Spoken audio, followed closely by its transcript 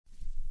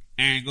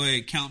Aaron, go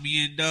ahead, count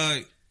me in,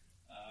 dog.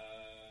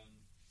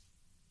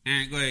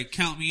 Aaron, go ahead,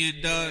 count me in,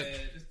 dog.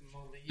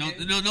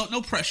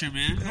 No pressure,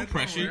 man. No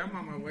pressure. I'm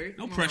on my way.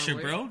 No pressure,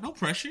 bro. No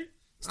pressure.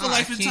 It's the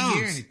life and times. I can't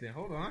hear anything.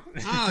 Hold on.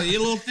 Oh,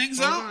 your little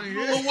things out?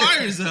 Your little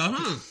wires out,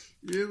 huh?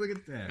 Yeah, look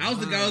at that. I was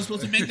the guy who was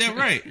supposed to make that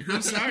right.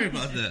 I'm sorry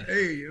about that.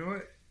 Hey, you know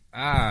what?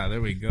 There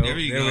we go. There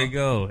we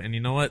go. And you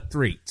know what?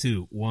 3,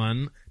 2,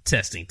 1.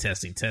 Testing,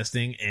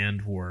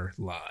 and we're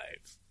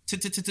live.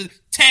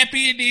 Tap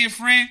in then,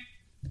 friend.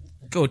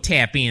 Go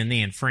tap in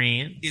then,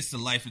 friend. It's the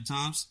life and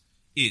times.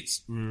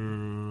 It's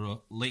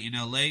late in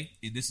LA,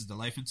 and this is the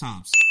life and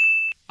times.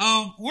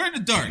 We're in the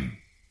dark.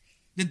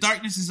 The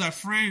darkness is our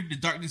friend. The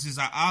darkness is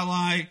our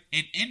ally.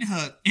 And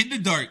in the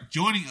dark,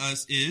 joining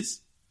us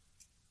is...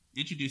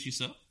 Introduce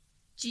yourself.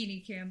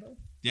 Jeannie Campbell.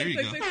 There you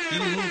go. Get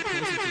a little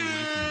closer to the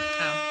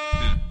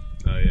microphone.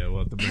 Oh, yeah. We'll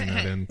have to bring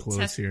that in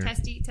close here.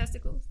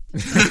 Testicles. You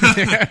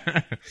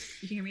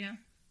can hear me now?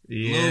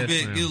 Yeah.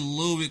 Get a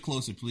little bit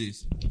closer,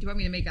 please. Do you want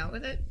me to make out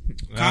with it?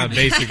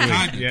 Basically.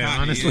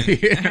 Honestly.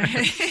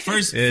 Yeah.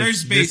 First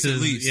base at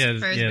least. Yeah,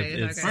 first base.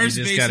 Okay. First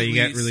base at least. You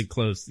got really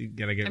close. You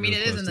gotta get. I mean,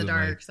 really it is in the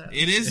dark. So.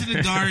 It is in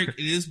the dark.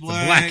 It is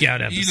black.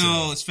 Blackout episode. You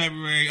know, it's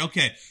February.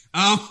 Okay.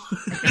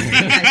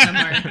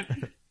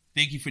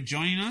 Thank you for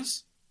joining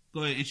us. Go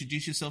ahead and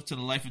introduce yourself to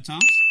the life and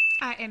times.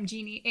 I am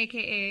Jeannie,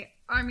 a.k.a.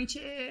 Army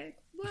Chick.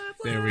 What?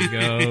 There we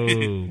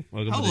go.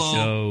 Welcome to the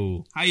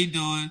show. How you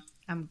doing?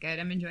 I'm good.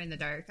 I'm enjoying the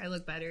dark. I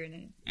look better in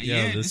it.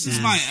 Yeah, this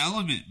is my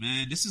element,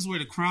 man. This is where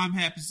the crime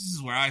happens. This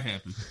is where I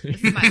happen.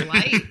 This is my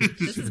light.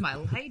 This is my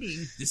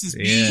lighting. This is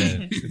me.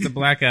 Yeah. It's a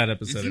blackout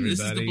episode, everybody.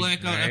 This is the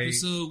blackout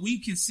episode. We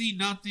can see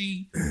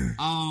nothing.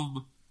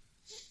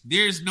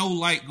 There's no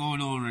light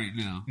going on right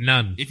now.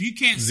 None. If you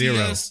can't see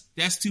us,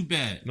 that's too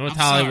bad. North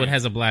Hollywood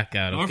has a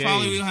blackout. North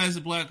Hollywood has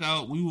a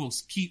blackout. We will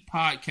keep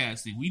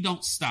podcasting. We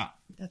don't stop.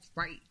 That's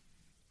right.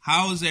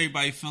 How is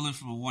everybody feeling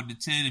from a 1 to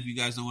 10? If you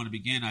guys don't want to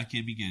begin, I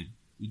can begin.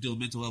 We do a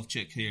mental health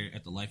check here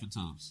at the Life and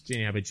Times.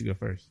 Jenny, how about you go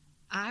first?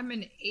 I'm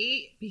an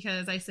 8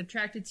 because I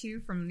subtracted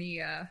 2 from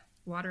the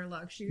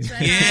waterlogged shoes.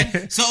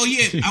 Yeah. So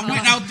I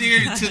went out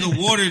there to the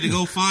water to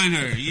go find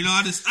her. You know,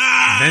 I just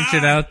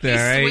ventured out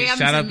there. Right?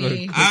 Shout out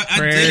the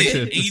I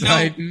did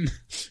it.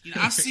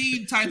 I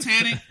seen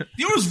Titanic.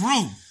 There was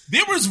room.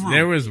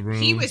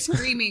 He was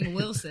screaming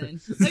Wilson.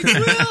 Like,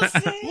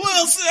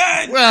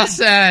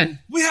 Wilson!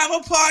 We have a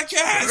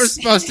podcast. We're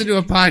supposed to do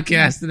a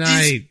podcast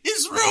tonight.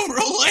 It's real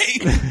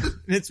late.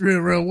 It's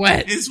real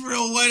wet. It's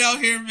real wet out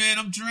here, man.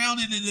 I'm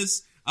drowning in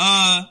this.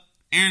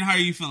 Aaron, how are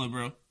you feeling,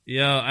 bro?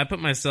 Yo, I put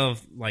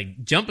myself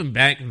like jumping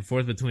back and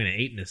forth between an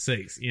 8 and a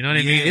 6. You know what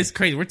I mean? It's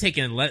crazy. We're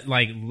taking left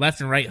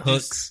and right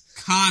hooks.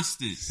 Just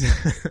constant.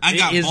 I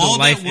got all the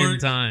life that work. In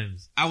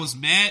times. I was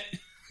mad.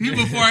 Even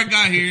before I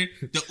got here,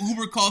 the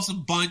Uber cost a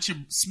bunch of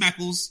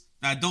smeckles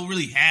that I don't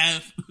really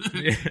have.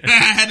 I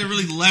had to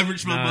really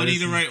leverage my money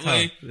the right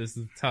way. This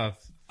is tough.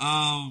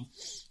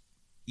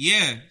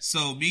 Yeah.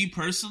 So me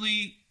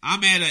personally,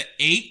 I'm at an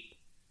 8.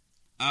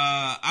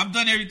 I've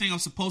done everything I'm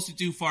supposed to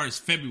do as far as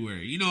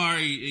February. You know,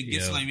 it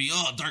gets like me.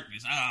 Oh,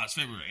 darkness. It's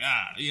February.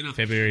 You know,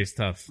 February is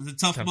tough. It's a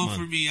tough month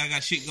for me. I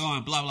got shit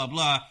going. Blah blah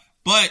blah.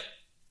 But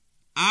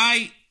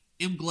I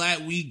am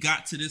glad we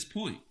got to this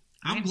point.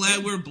 I'm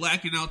glad we're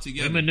blacking out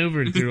together. We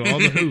maneuvered through all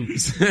the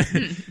hoops.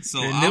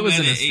 So and there was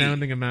an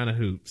astounding amount of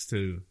hoops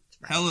too.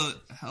 Hella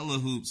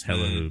hoops.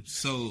 Hella hoops.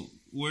 So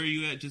where are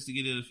you at just to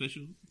get it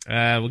official?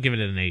 We'll give it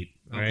an 8.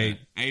 All right.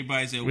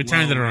 Everybody's at we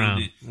turned it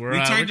around. We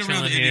turned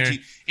around the energy.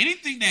 Here.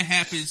 Anything that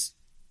happens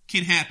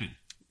can happen.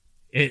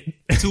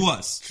 To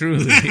us.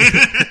 Truly.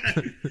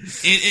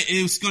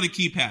 It was going to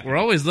keep happening. We're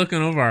always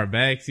looking over our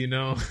backs, you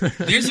know.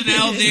 There's an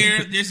L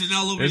there. There's an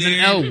L over there. There's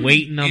an L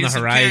waiting on the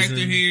horizon. Some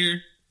character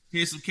here.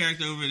 Here's some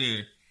character over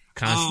there.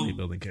 Constantly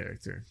building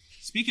character.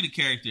 Speaking of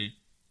character,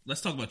 let's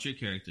talk about your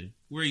character.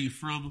 Where are you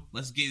from?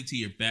 Let's get into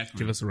your background.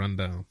 Give us a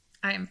rundown.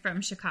 I am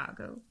from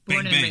Chicago.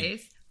 Born and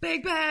raised.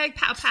 Big bang,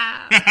 pow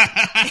pow.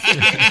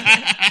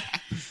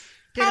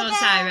 Good old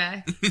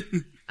Tyra.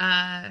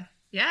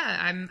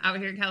 I'm out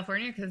here in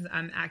California because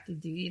I'm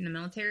active duty in the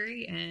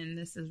military, and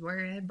this is where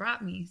it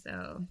brought me.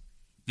 So,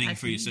 thank you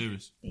for your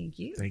service. Thank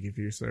you. Thank you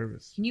for your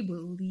service. Can you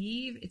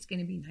believe it's going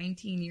to be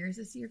 19 years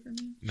this year for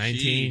me?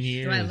 19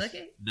 years. Do I look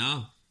it?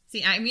 No.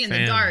 See, I mean,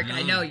 in the dark,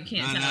 I know you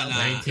can't tell.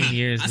 19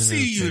 years. I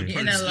see you in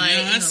person.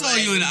 I saw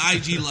you in the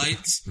IG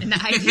lights. In the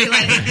IG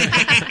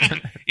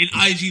lighting. In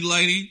IG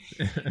lighting.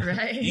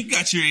 Right. You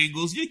got your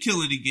angles. You're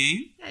killing the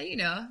game. Yeah, you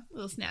know,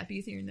 little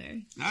snappies here and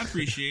there. I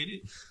appreciate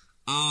it.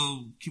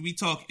 Can we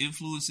talk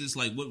influences,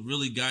 like what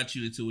really got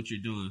you into what you're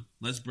doing?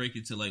 Let's break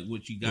into like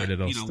what you got,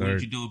 what you're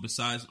doing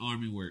besides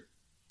army work.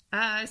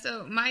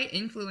 So my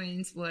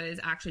influence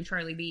was actually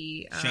Charlie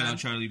B. Shout out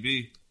Charlie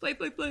B.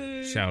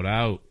 Play. Shout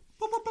out.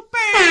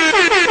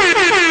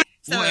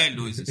 So, we'll add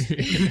noises.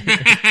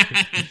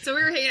 So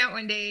we were hanging out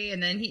one day,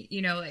 and then he,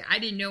 I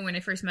didn't know when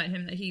I first met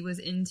him that he was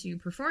into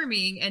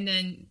performing, and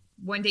then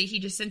one day he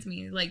just sent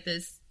me like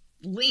this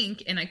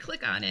link, and I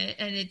click on it,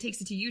 and it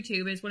takes it to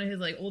YouTube. It's one of his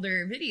like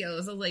older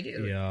videos. I was like,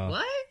 dude,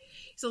 what?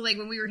 So like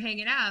when we were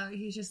hanging out,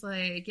 he's just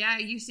like, yeah, I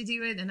used to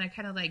do it, and I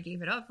kind of like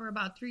gave it up for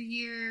about 3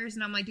 years,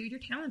 and I'm like, dude, you're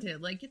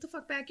talented, like get the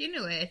fuck back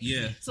into it.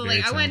 Yeah. So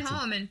like I went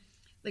home, and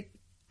like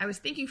I was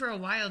thinking for a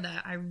while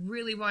that I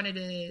really wanted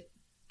to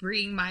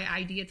bring my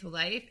idea to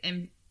life,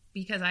 and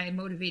because I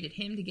motivated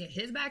him to get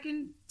his back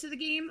into the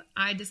game,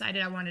 I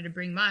decided I wanted to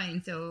bring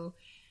mine. So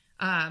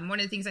one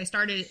of the things I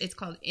started, it's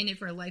called In It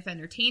for Life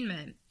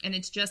Entertainment, and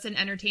it's just an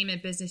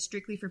entertainment business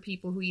strictly for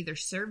people who either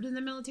served in the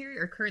military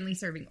or currently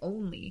serving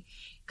only,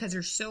 because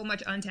there's so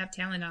much untapped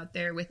talent out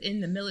there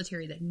within the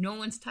military that no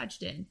one's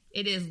touched in.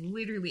 It is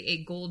literally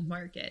a gold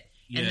market,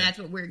 and that's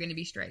what we're going to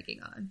be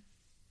striking on.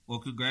 Well,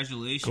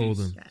 congratulations.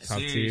 Golden. Yes.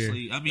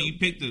 Seriously. I mean, you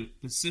picked a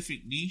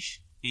specific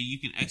niche, and you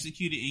can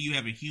execute it, and you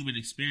have a human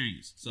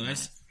experience. So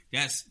that's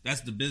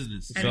the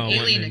business. And an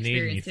alien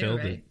experience too,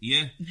 right?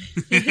 Yeah.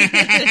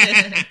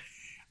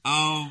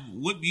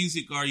 What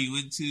music are you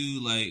into?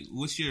 Like,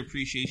 what's your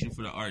appreciation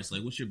for the arts?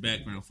 Like, what's your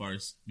background as far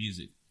as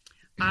music?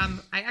 I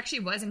actually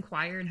was in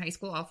choir in high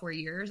school all 4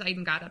 years. I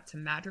even got up to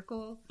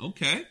madrigal.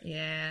 Okay.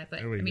 Yeah, but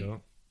There we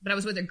go. But I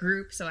was with a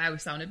group, so I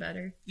always sounded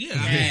better. Yeah, I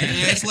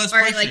mean, it's less or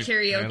pressure. like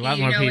karaoke, A lot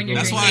more when you're people.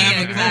 That's why I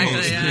have a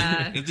co-host. exactly,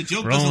 yeah. If the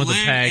joke Rolling doesn't with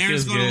the land, pack, Aaron's it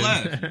was going to good.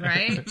 laugh.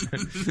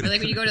 Right? Or like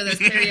when you go to those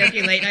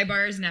karaoke late night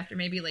bars, and after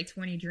maybe like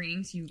 20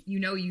 drinks, you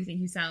think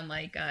you sound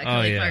like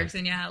Kelly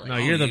Clarkson. Yeah, like, No,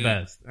 you're the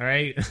best. All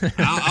right.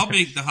 I'll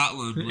make the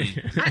hotline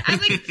play.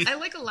 I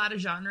like a lot of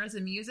genres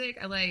of music.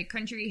 I like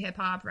country, hip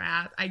hop,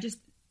 rap. I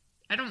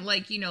don't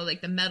like, like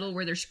the metal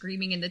where they're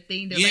screaming in the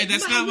thing. They're like,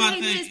 that's not my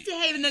thing. This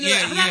day. And then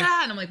they're like,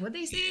 and I'm like, what'd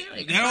they say?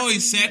 Like, That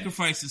always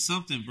sacrifices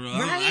something, bro.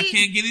 Right? I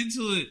can't get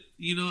into it.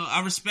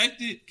 I respect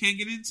it. Can't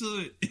get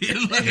into it.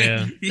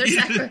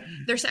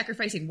 They're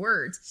sacrificing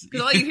words.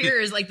 Because all you hear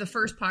is like the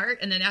first part,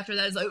 and then after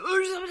that it's like, Bro,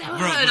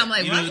 and I'm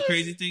like, what? The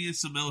crazy thing is,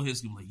 some metal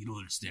hits gonna be like, you don't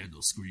understand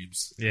those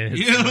screams. Yeah.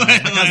 My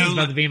cousin's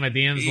about to be in my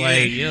DMs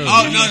like, yo.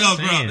 Oh, no,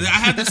 bro. I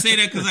have to say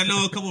that because I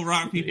know a couple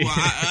rock people.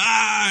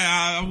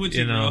 I'm with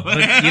you, bro. But,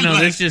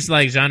 there's just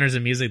like genres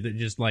of music that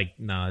just like,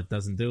 no, it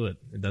doesn't do it.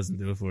 It doesn't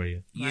do it for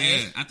you. Yeah,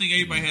 I think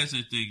everybody has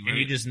their thing, right? And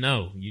you just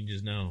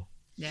know.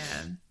 Yeah.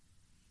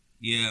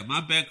 Yeah,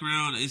 my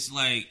background is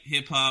like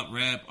hip hop,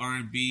 rap,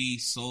 R&B,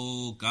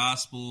 soul,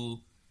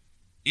 gospel,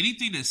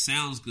 anything that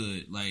sounds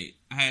good. Like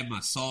I had my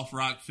soft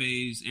rock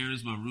phase.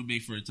 Aaron's my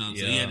roommate for a time,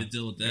 so he had to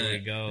deal with that. There we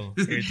go.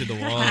 Here to the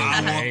wall.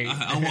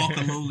 I walk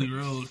a lonely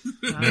road.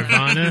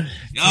 Nirvana.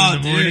 Oh,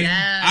 dude.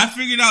 Yeah. I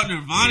figured out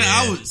Nirvana.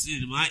 Yeah. I was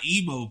in my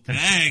emo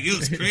bag. It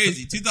was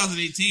crazy.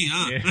 2018,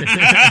 huh?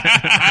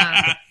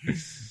 Yeah.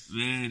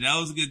 Man, that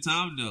was a good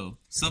time, though.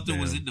 Something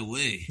was in the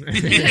way.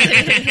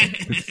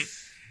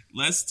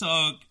 Let's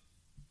talk.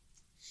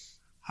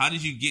 How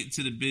did you get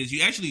into the biz?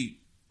 You actually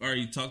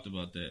already talked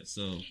about that.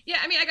 So yeah,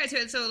 I mean, I got to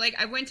it. So like,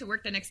 I went to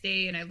work the next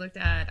day, and I looked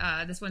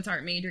at this one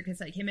art major because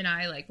like him and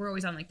I like we're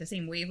always on like the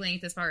same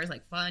wavelength as far as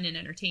like fun and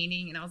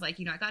entertaining. And I was like,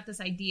 I got this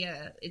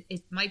idea.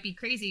 It might be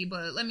crazy,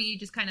 but let me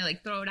just kind of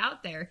like throw it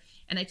out there.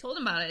 And I told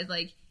him about it.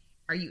 Like,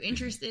 are you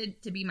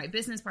interested to be my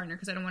business partner?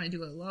 Because I don't want to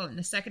do it alone.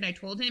 The second I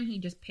told him, he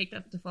just picked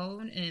up the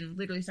phone and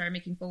literally started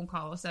making phone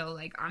calls. So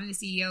like, I'm the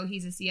CEO,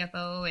 he's the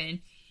CFO, and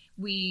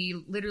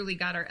we literally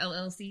got our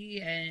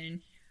LLC. And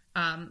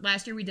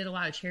last year we did a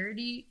lot of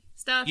charity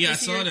stuff. Yeah, I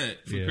saw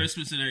that for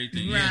Christmas and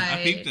everything. Right. Yeah,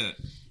 I peeped that.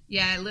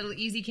 Yeah, Little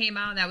Easy came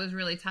out. That was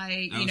really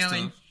tight. That was tough.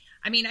 And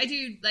I mean, I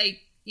do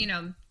like,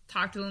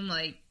 talk to him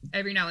like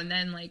every now and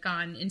then, like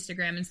on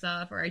Instagram and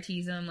stuff, or I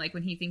tease him like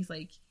when he thinks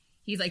like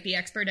he's like the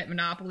expert at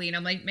Monopoly, and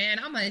I'm like, man,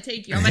 I'm gonna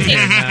take you. I told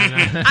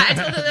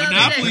him the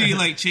Monopoly other day,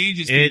 like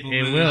changes people.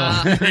 It will.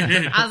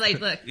 I was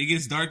like, look, it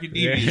gets dark and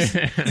devious.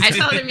 I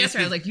told him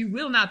yesterday, I was like, you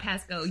will not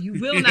pass go. You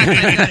will not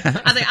pass go.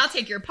 I was like, I'll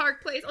take your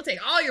park place. I'll take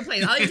all your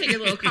places. I'll even take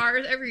your little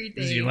cars, everything.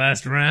 This is your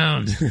last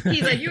round.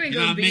 He's like, you ain't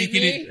gonna beat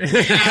me. You're not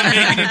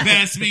making it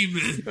past me,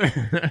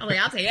 man. I'm like,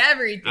 I'll take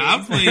everything.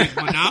 I played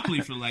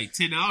Monopoly for like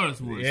 10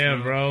 hours once. Yeah,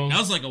 bro. That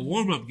was like a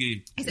warm-up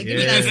game. He's like, give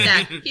me that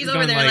stack. He's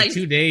over there like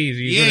 2 days.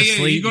 You go to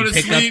sleep. You go to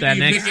pick sleep, up that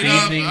you next pick it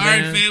up. evening. All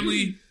right,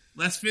 family.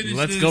 Let's finish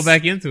Let's this. go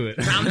back into it.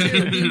 round 2.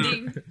 Ding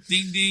ding.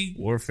 Ding ding.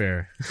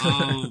 Warfare.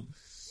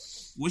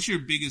 What's your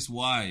biggest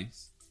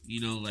whys?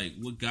 Like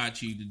what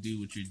got you to do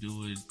what you're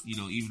doing?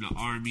 Even the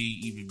army,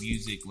 even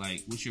music.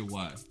 Like, what's your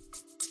why?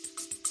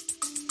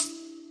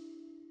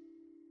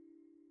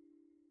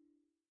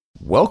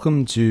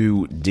 Welcome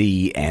to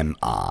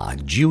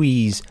DMR,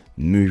 Dewey's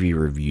Movie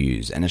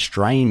Reviews, an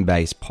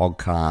Australian-based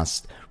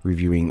podcast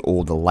reviewing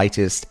all the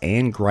latest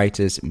and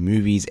greatest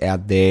movies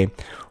out there,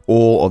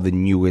 all of the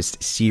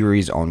newest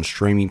series on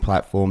streaming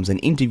platforms, an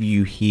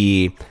interview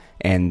here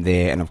and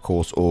there, and of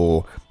course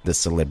all the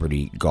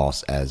celebrity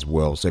goss as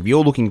well. So if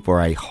you're looking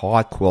for a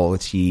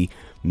high-quality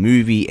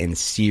movie and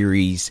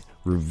series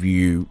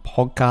review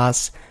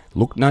podcast,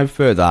 look no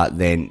further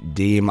than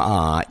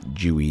DMR,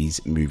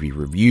 Dewey's Movie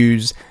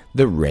Reviews,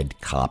 the red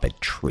carpet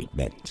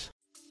treatment.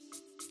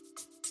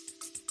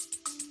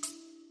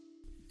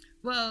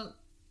 Well,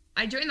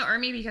 I joined the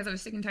Army because I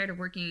was sick and tired of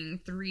working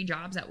 3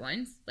 jobs at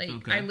once. Like,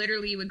 Okay. I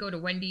literally would go to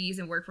Wendy's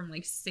and work from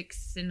like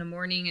 6 in the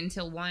morning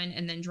until 1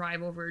 and then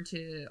drive over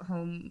to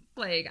home.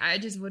 Like, I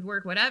just would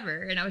work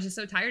whatever. And I was just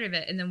so tired of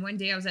it. And then one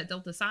day I was at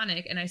Delta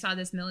Sonic and I saw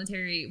this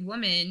military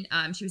woman.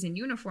 She was in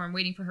uniform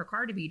waiting for her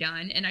car to be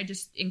done. And I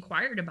just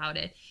inquired about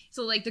it.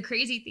 So, like, the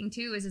crazy thing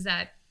too is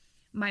that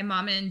my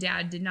mom and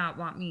dad did not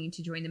want me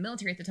to join the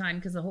military at the time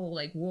because the whole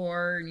like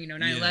war and,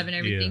 9/11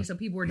 everything. Yeah. So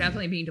people were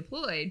definitely being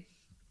deployed.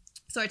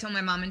 So I told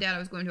my mom and dad I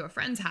was going to a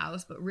friend's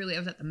house, but really I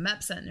was at the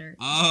MEP center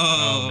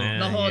Oh, man.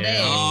 the whole day.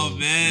 Oh,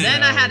 man.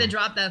 Then I had to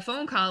drop that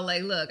phone call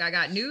like, look, I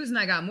got news and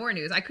I got more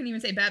news. I couldn't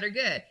even say bad or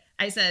good.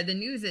 I said, the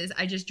news is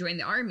I just joined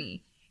the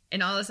Army.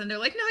 And all of a sudden they're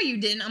like, no,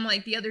 you didn't. I'm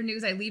like, the other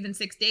news, I leave in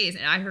 6 days.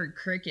 And I heard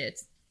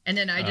crickets. And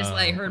then I just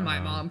heard my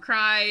mom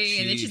cry.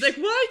 And then she's like,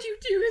 why'd you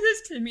do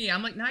this to me?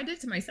 I'm like, no, I did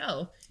it to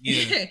myself.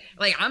 Yeah.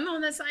 Like, I'm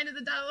on the side of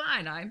the dotted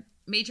line. I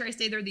made sure I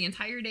stayed there the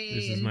entire day.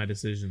 This is my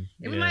decision.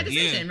 It was my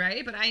decision,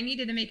 right? But I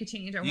needed to make a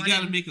change. You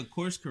got to make a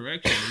course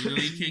correction. You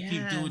can't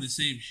keep Yes. doing the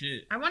same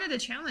shit. I wanted a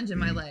challenge in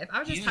my life. I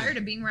was just tired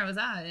of being where I was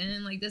at.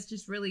 And like this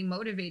just really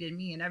motivated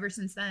me. And ever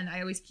since then, I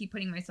always keep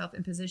putting myself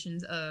in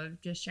positions of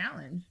just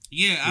challenge.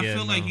 Yeah, I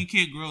feel like you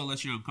can't grow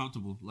unless you're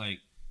uncomfortable. Like,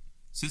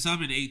 since I've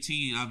been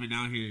 18, I've been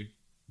out here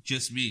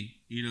just me.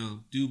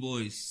 Du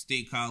Bois,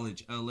 State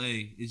College,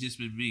 LA. It's just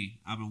been me.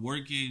 I've been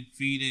working,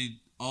 feeding,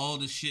 all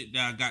the shit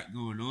that I got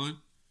going on.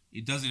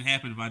 It doesn't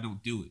happen if I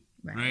don't do it,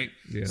 right?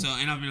 Yeah. So,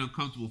 and I've been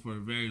uncomfortable for a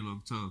very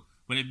long time.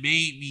 But it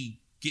made me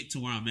get to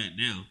where I'm at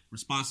now.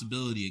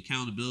 Responsibility,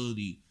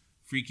 accountability,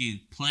 freaking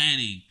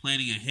planning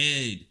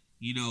ahead,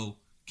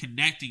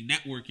 connecting,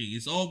 networking.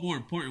 It's all more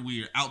important when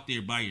you're out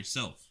there by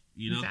yourself,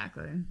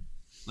 Exactly.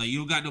 Like, you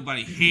don't got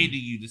nobody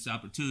handing you this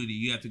opportunity.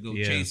 You have to go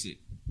chase it.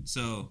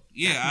 So,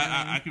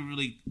 yeah, I can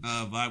really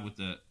vibe with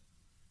that.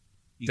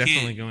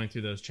 Definitely going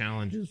through those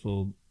challenges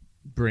will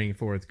bring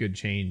forth good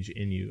change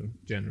in you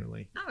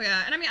generally. Oh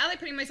yeah. And I mean, I like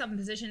putting myself in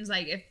positions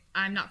like if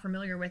I'm not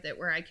familiar with it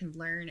where I can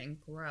learn and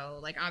grow.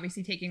 Like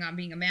obviously taking on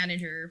being a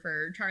manager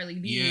for Charlie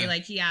B,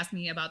 like he asked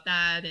me about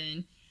that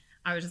and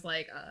I was just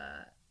like,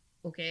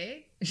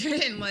 okay.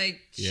 And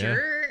like,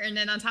 sure. And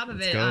then on top of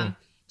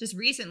just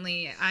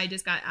recently I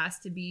just got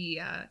asked to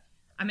be,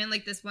 I'm in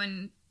like this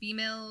one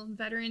female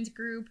veterans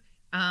group.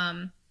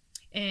 And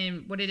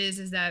what it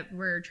is that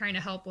we're trying to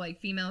help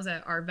like females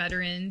that are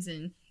veterans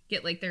and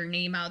get like their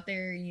name out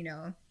there,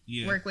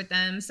 work with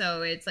them.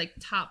 So it's like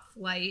Top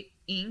Flight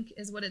Inc.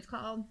 is what it's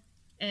called.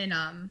 And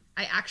I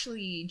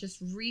actually just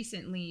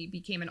recently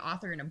became an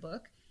author in a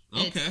book.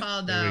 It's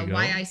called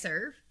Why I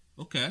Serve.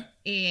 Okay.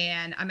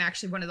 And I'm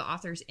actually one of the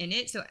authors in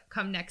it. So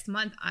come next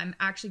month, I'm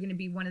actually going to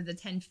be one of the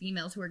 10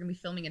 females who are going to be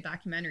filming a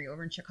documentary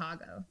over in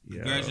Chicago.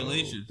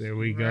 Congratulations. There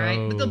we go.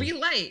 Right? But they'll be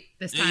light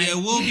this time. Yeah, it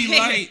will be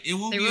light. It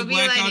won't be a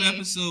Blackout lighting.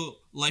 episode,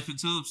 Life and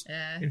Times.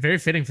 Yeah. And very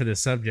fitting for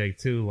this subject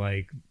too,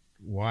 like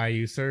why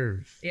you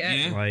serve.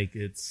 Yeah. Like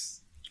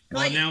it's...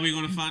 Well, now we're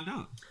going to find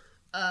out.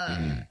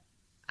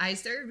 I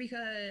serve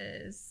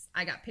because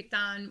I got picked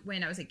on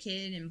when I was a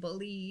kid and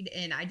bullied,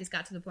 and I just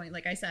got to the point,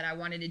 like I said, I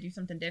wanted to do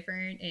something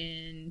different,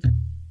 and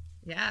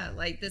yeah,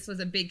 like this was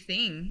a big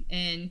thing.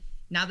 And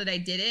now that I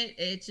did it,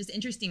 it's just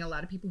interesting. A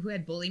lot of people who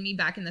had bullied me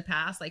back in the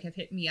past, like have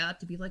hit me up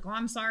to be like, oh,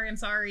 I'm sorry. And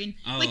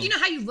like,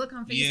 how you look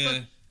on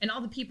Facebook and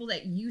all the people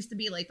that used to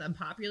be like the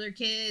unpopular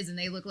kids and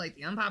they look like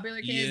the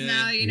unpopular kids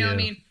now, what I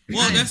mean?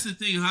 Well, that's the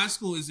thing. High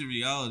school isn't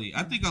reality.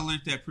 I think I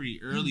learned that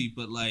pretty early,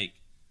 but like,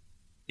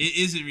 it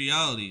isn't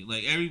reality.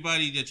 Like,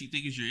 everybody that you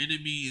think is your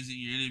enemy isn't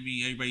your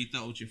enemy. Everybody you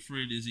thought was your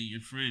friend isn't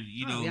your friend.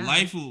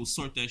 Life will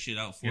sort that shit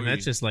out for you. And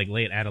that's just like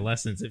late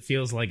adolescence. It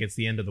feels like it's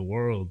the end of the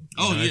world.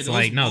 It's those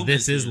like, no,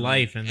 this is moments,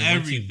 life. And then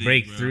once you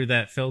break bro. through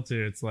that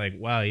filter, it's like,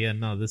 wow,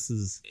 this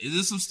is...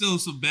 Is this still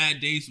some bad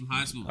days from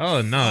high school?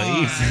 Oh,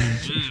 no.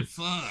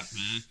 Fuck,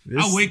 man.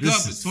 I wake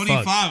up at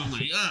 25. I'm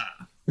like,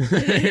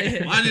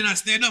 why didn't I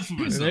stand up for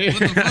myself? What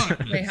the fuck,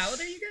 man? Wait, how old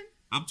are you again?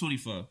 I'm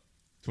 25.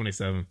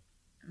 27.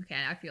 Okay,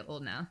 I feel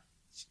old now.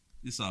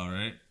 It's all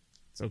right.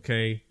 It's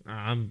okay.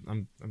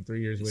 I'm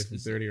 3 years away from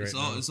 30 right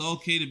now. It's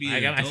okay to be.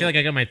 I feel like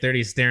I got my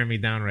 30s staring me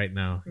down right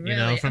now.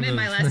 Really? I'm in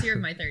my last year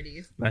of my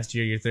 30s. Last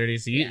year, your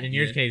 30s. So in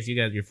your case, you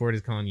got your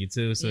 40s calling you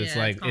too. So it's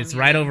like it's me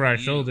right out. over our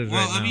shoulders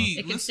right now. I mean,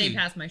 It can stay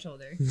past my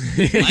shoulder.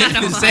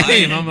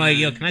 Same. I'm like,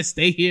 yo, can I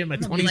stay here in my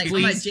 20s, like,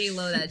 please? I'm a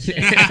J-Lo that shit.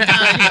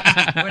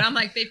 When I'm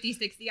like 50,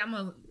 60, I'm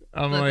look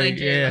like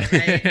J-Lo, right?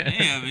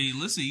 Hey, I mean,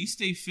 listen, you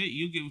stay fit,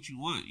 you get what you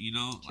want.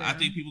 True. I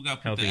think people got to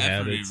put Healthy the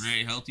effort habits. in,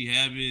 right? Healthy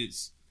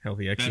habits,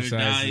 Healthy better exercises.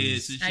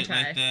 diets, and shit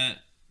try. like that.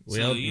 We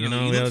So, all, you we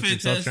look all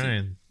should stop fantastic.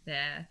 trying.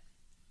 Yeah.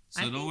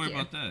 So don't worry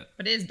about that.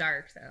 But it is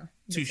dark, so.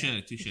 Touche. You're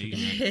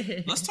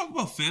right. Let's talk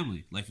about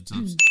family, Life and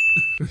Times.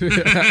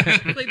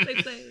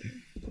 play.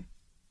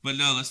 But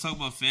no, let's talk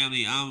about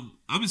family. I'm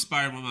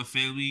inspired by my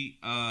family.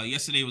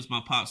 Yesterday was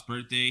my pop's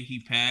birthday. He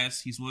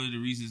passed. He's one of the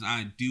reasons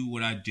I do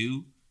what I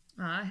do.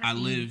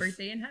 Happy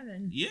birthday in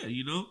heaven. Yeah,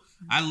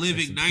 I live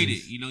Rest in ignited.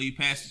 peace. He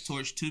passed the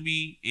torch to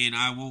me, and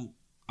I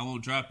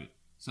won't drop it.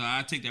 So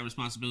I take that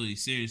responsibility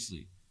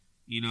seriously.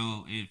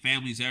 and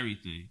family's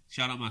everything.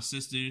 Shout out my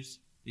sisters.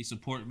 They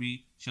support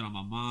me. Shout out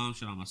my mom.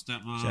 Shout out my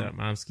stepmom. Shout out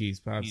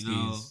momskis,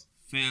 popskis.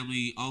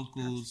 Family,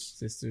 uncles,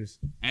 sisters,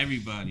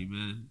 everybody,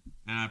 man.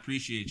 And I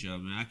appreciate y'all,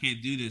 man. I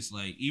can't do this.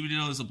 Like, even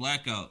though it's a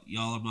blackout,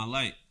 y'all are my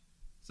light.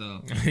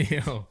 So,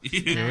 yo,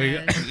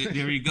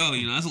 there we go.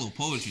 That's a little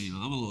poetry.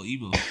 I'm a little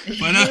emo.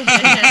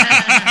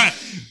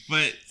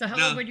 But so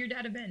how old would your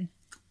dad have been?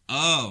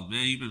 Oh,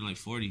 man, you've been like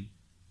 40,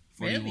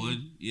 41.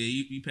 Really?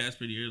 Yeah, you passed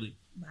pretty early.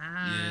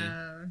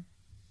 Wow.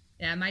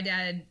 Yeah, my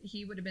dad,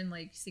 he would have been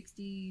like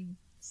 60,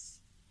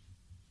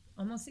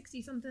 almost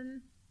 60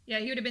 something. Yeah,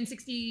 he would have been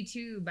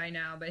 62 by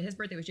now, but his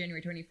birthday was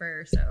January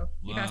 21st, so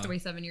he passed away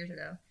 7 years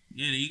ago.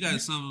 Yeah, you got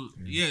some.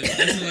 Yeah,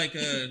 that's like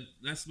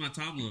that's my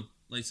timeline,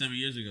 like 7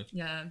 years ago.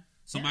 Yeah.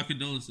 So my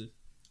condolences.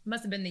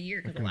 Must have been the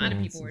year because a lot of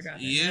people were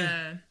dropping.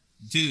 Yeah.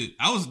 Dude,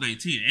 I was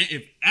 19.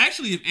 If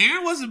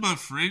Aaron wasn't my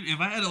friend, if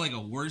I had like a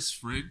worse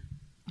friend,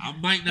 I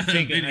might not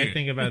have been here. I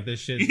think about this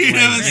shit.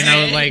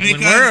 Like,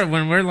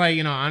 when we're like,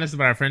 honest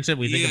about our friendship,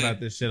 we think about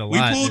this shit a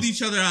lot. We pulled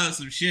each other out of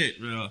some shit,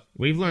 bro.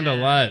 We've learned a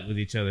lot with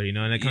each other, and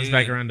it comes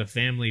back around to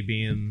family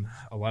being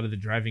a lot of the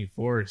driving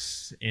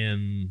force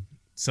in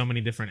so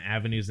many different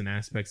avenues and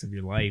aspects of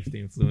your life. They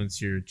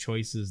influence your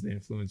choices, they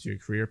influence your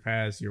career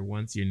paths, your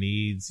wants, your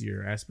needs,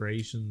 your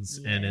aspirations,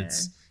 and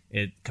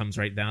it comes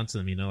right down to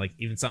them. Like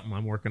even something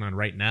I'm working on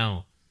right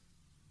now,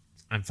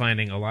 I'm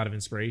finding a lot of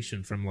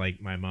inspiration from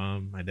like my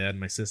mom, my dad, and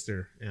my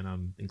sister, and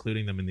I'm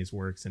including them in these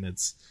works, and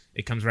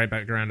it comes right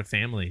back around to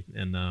family.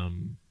 And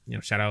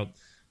shout out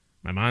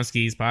my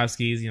momskis,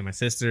 popskis, my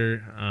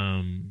sister.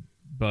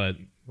 But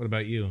what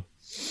about you?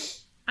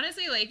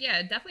 Honestly,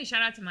 definitely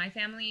shout out to my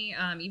family,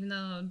 even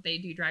though they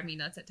do drive me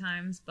nuts at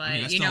times. But,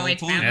 it's family.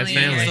 That's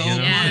family.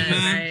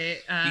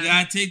 Right. You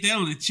gotta take that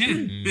on the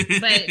chin.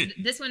 But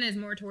this one is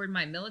more toward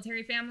my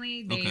military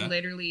family. They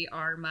literally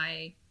are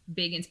my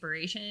big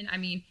inspiration. I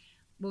mean,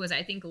 what was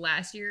I think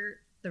last year,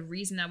 the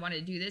reason I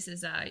wanted to do this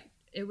is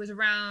it was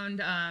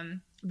around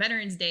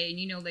Veterans Day,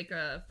 and like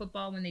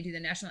football when they do the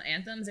national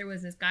anthems, there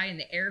was this guy in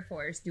the Air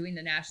Force doing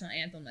the national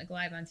anthem like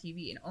live on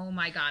TV, and oh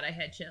my god, I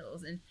had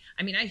chills. And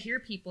I mean, I hear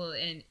people,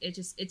 and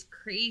it's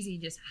crazy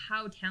just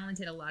how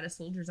talented a lot of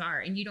soldiers are,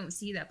 and you don't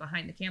see that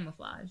behind the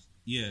camouflage.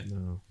 Yeah.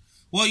 No.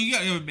 Well, you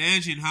got to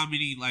imagine how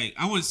many, like,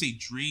 I wouldn't say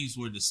dreams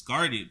were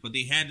discarded, but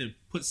they had to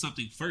put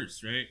something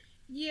first, right?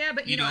 Yeah,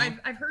 but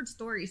I've heard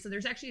stories. So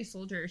there's actually a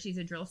soldier. She's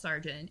a drill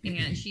sergeant,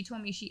 and she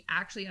told me she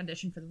actually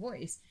auditioned for The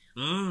Voice,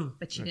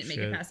 but she didn't make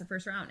it past the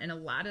first round. And a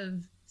lot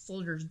of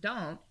soldiers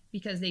don't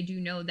because they do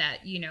know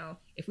that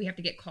if we have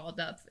to get called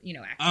up,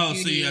 active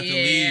duty, so you have to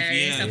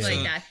leave, stuff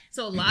like that.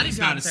 So a lot of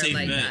jobs are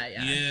like that.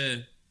 Yeah.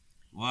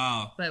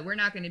 Wow. But we're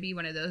not going to be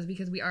one of those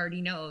because we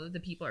already know the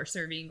people are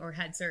serving or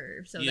had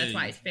served. So that's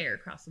why it's fair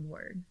across the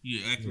board. You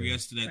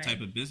acquiesce to that type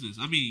of business.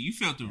 I mean, you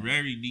found a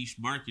very niche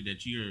market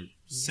that you're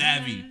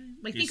savvy.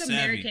 Like, think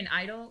American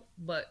Idol,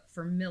 but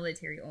for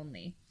military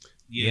only.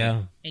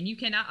 Yeah. And you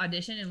cannot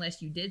audition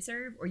unless you did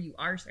serve or you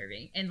are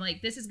serving. And,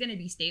 like, this is going to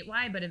be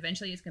statewide, but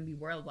eventually it's going to be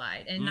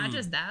worldwide. And not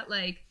just that,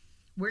 like,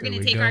 we're going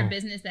to take our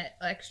business that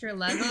extra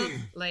level.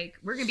 Like,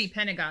 we're going to be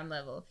Pentagon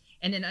level.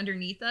 And then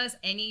underneath us,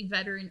 any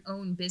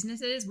veteran-owned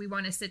businesses, we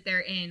want to sit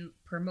there and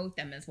promote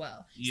them as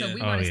well. Yeah. So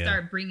we want to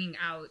start bringing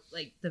out,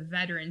 like, the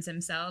veterans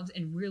themselves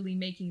and really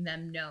making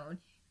them known.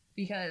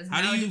 Because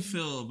how do you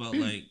feel about,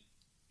 like,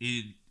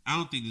 I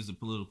don't think this is a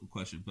political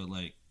question, but,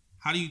 like,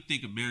 how do you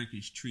think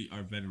Americans treat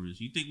our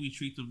veterans? You think we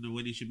treat them the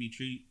way they should be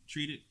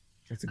treated?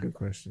 That's a good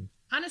question.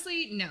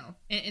 Honestly, no.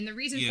 And the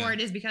reason for it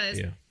is because...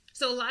 Yeah.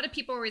 So a lot of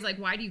people are always like,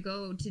 why do you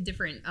go to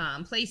different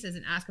places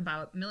and ask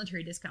about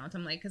military discounts?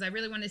 I'm like, because I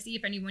really want to see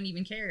if anyone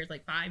even cares,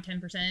 like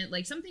 5-10%,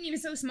 like something even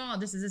so small,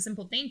 just as a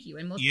simple thank you.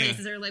 And most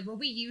places are like, well,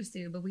 we used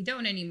to, but we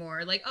don't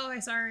anymore. Like, oh,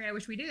 I'm sorry, I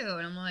wish we do.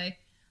 And I'm like,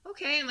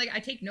 okay. And like,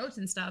 I take notes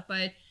and stuff,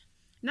 but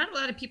not a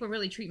lot of people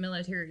really treat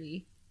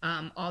military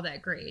all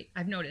that great.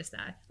 I've noticed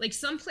that. Like,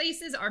 some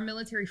places are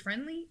military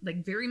friendly,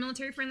 like very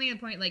military friendly at the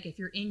point, like if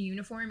you're in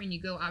uniform and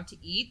you go out to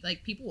eat,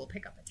 like people will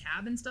pick up a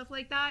tab and stuff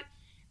like that.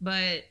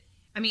 But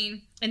I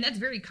mean, and that's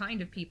very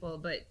kind of people,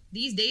 but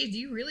these days, do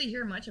you really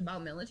hear much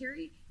about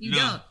military? You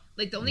don't.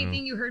 Like, the only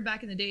thing you heard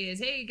back in the day is,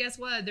 hey, guess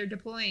what? They're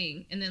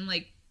deploying. And then,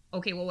 like,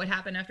 okay, well, what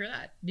happened after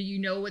that? Do you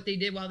know what they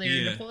did while they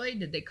were deployed?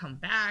 Did they come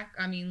back?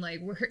 I mean,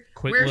 like, where's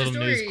little the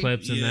story? News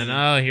clips, and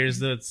then, here's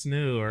that's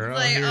new, or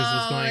like, here's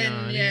what's going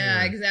on yeah,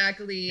 here.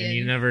 Exactly. And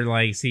you never,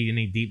 like, see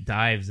any deep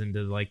dives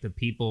into, like, the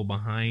people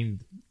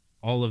behind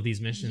all of these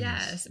missions.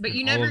 Yes, but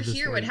you never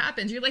hear what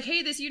happens. You're like,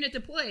 hey, this unit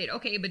deployed.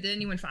 Okay, but did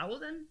anyone follow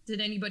them?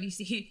 Did anybody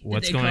see?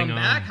 What's did they going come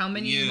on? back? How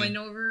many went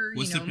over?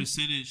 What's the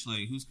percentage?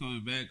 Like, who's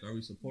coming back? Are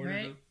we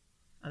supporting them?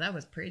 Oh, that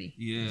was pretty.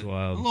 Yeah. It was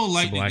wild. A little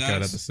lightning,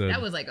 Blackout guys. episode.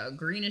 That was like a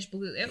greenish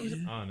blue. It was.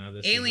 Oh no,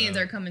 this aliens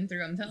are coming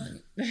through. I'm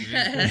telling you.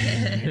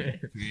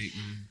 Great,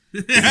 man.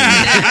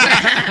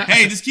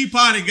 Hey, just keep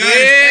on it, guys.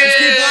 Just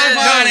keep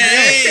on it.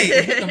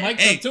 Hey, put the mic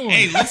up to him.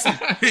 Hey, listen.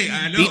 Hey,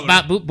 I know. Beep,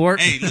 bop, boop,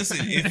 bork. Hey, listen.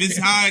 If it's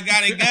how I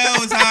gotta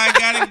go, it's how I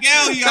gotta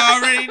go. You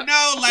already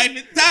know. Life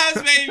and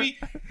times, baby.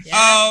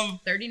 Yeah,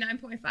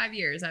 39.5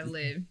 years I've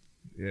lived.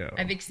 Yeah.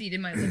 I've exceeded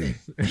my limit.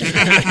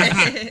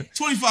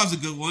 25 is a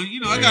good one.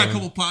 You know, I got a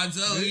couple pods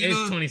out.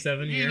 It's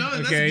 27 here. You know,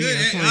 that's okay,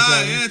 good.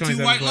 yeah,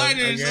 2 white plus.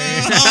 lighters.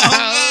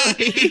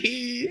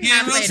 Okay.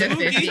 Yeah, real Halfway to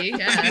spooky. 50,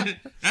 yeah.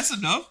 That's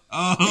enough.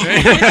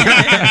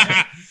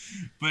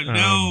 But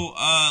no,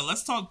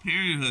 let's talk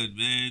parenthood,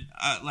 man.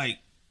 Like,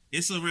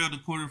 it's around the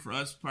corner for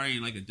us, probably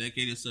in like a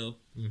decade or so.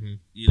 Mm-hmm.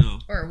 You know,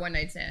 Or a one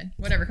night stand,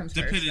 whatever comes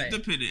first. But...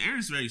 Depending.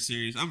 Aaron's very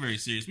serious. I'm very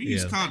serious. We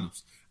use Yeah.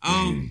 condoms.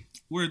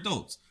 We're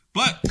adults,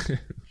 but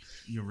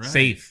you're right.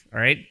 Safe, all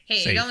right?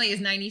 Hey, Safe. it only is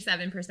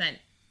 97%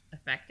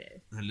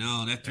 effective. I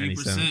know that 3%,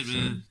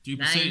 man. 3% in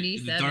the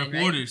 97, dark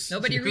right? waters.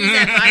 Nobody reads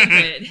that fine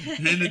print.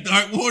 In the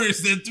dark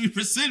waters, then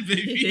 3%,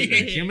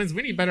 baby. Humans,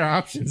 we need better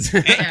options. Hey,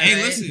 right?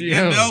 listen, Yo.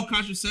 that male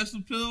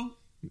contraceptive pill,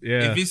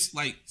 Yeah. if it's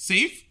like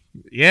safe,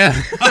 Yeah.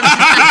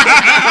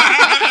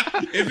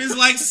 if it's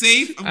like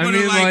safe, I'm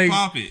gonna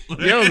pop it.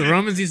 Yo, the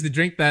Romans used to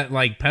drink that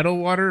like pedal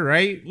water,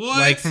 right? What?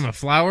 Like from a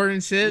flower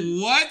and shit.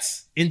 What?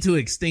 Into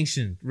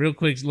extinction. Real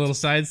quick little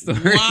side story.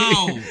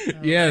 Wow.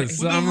 Yeah,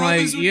 so What the I'm like,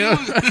 Romans were yo.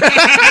 doing?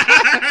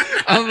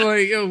 I'm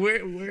like, yo,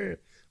 where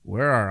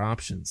are our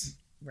options?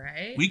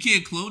 Right? We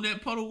can't clone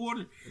that puddle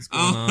water. What's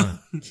going on?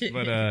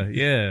 But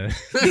yeah.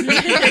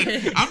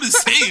 I'm just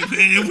saying,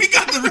 man. If we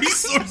got the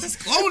resources,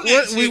 clone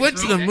that shit, We went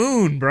bro. to the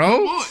moon, bro.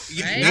 Come on.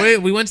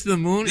 Right? We went to the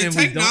moon The and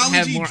we don't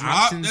have technology more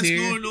drop options that's here.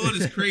 going on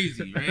is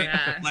crazy, right?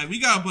 Yeah. Like, we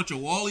got a bunch of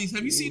Wallies.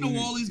 Have you seen the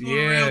Wallies going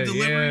Yeah, around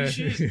delivering yeah.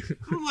 shit?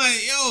 I'm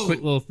like, yo,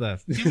 Quick little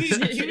stuff. can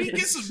we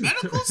get some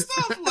medical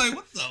stuff? Like,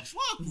 what the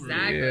fuck, bro?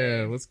 Exactly.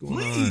 Yeah, what's going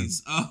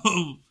Please.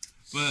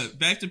 But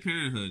back to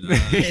parenthood.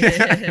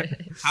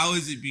 How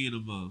is it being a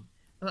mom?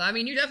 Well, I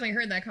mean, you definitely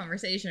heard that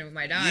conversation with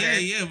my daughter.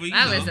 Yeah, but you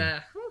That know.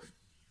 was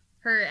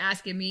her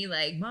asking me,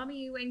 like,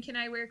 Mommy, when can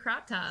I wear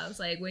crop tops?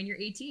 Like, when you're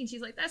 18.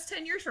 She's like, that's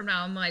 10 years from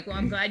now. I'm like, well,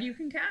 I'm glad you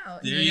can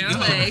count. There you go.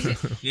 Like,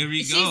 There we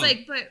she's go.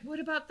 like, but what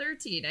about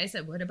 13? I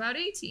said, what about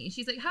 18?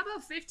 She's like, how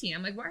about 15?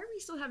 I'm like, why are we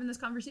still having this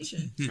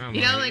conversation? I'm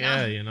You know, like, yeah,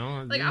 I'm- you know,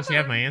 like, didn't I'm she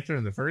have a- my answer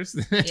in the first?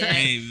 Yeah.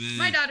 Hey, man.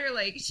 My daughter,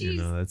 like,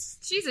 she's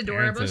she's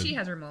adorable. parenthood. She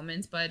has her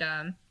moments, but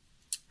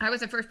I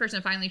was the first person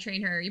to finally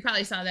train her. You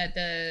probably saw that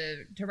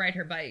to ride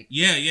her bike.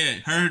 Yeah,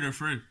 her and her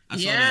friend. I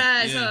saw Yeah,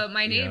 that. so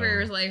my neighbor Yeah.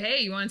 was like, hey,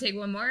 you want to take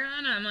one more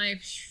on? I'm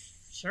like,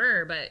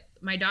 sure. But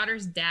my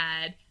daughter's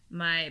dad,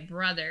 my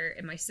brother,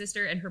 and my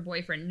sister and her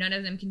boyfriend, none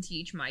of them can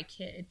teach my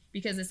kid.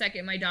 Because the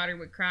second my daughter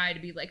would cry to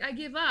be like, I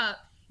give up,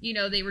 you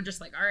know, they were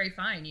just like, all right,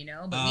 fine, you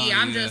know. But me,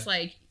 I'm just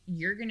like,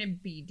 you're going to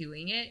be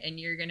doing it, and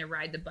you're going to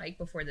ride the bike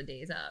before the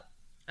day's up.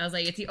 I was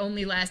like, it's the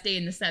only last day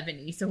in the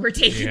 70s, so we're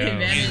taking Yeah.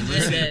 advantage of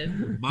Listen,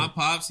 it. my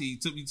pops, he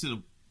took me to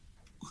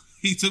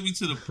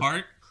the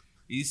park.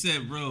 He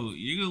said, bro,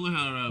 you're gonna learn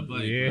how to ride a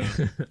bike, Yeah.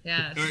 bro.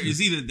 Yeah. Or it's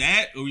either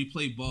that or we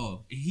play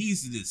ball. And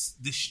he's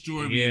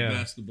destroying me in Yeah.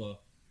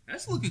 basketball.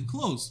 That's looking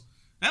close.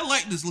 That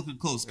lighting is looking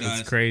close, guys.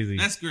 That's crazy.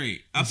 That's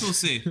great. I feel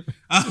safe.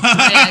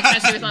 Yeah,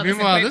 especially with all this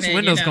Meanwhile, this equipment,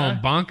 window's you know.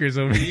 going bonkers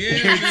over Yeah,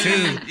 here man.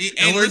 too. Hey,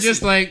 And we're listen,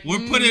 just like, we're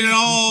putting it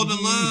all on the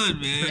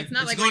line, man. It's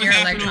not like gonna when you're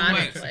happen on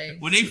electronics, wax.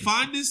 like- When they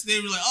find this, they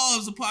were like, "Oh,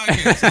 it's a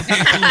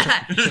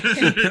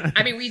podcast." Okay, cool.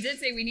 I mean, we did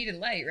say we needed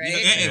light, right?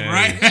 Yeah, Yeah.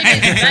 right. We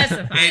didn't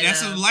specify, Hey,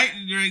 that's though. some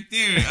lightning right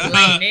there.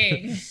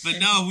 Lightning. But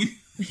no, we.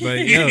 but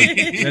yo,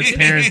 that's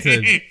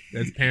parenthood.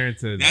 That's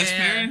parenthood. That's Yeah.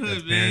 parenthood,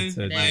 That's man.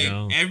 parenthood, Like you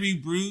know? every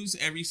bruise,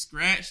 every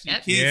scratch, the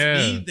Yep. kids Yeah.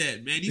 need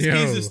that, man. These Yo.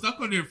 kids are stuck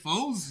on their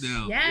phones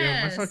now. Yeah, my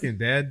Yes. fucking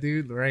dad,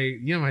 dude. Right?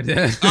 You know my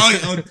dad.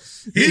 Oh,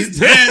 his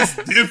dad's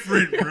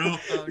different, bro.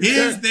 Oh,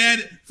 His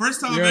dad.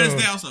 First time I met his Yo.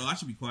 dad, I was like, I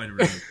should be quiet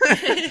around him.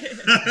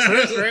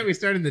 First, right? We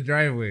started in the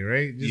driveway,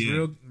 right? Just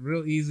Yeah.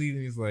 real easy.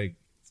 And he's like,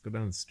 let's go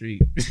down the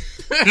street.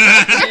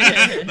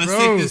 Let's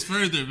Bro. take this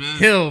further, man.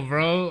 Hill,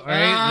 bro. All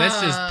right,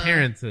 that's just Ah.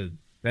 parenthood.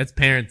 That's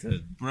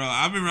parenthood. Bro,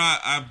 I remember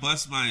I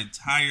bust my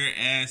entire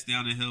ass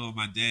down the hill with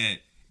my dad.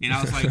 And I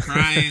was like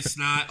crying,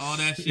 snot, all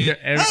that shit.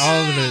 Yeah,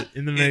 all of it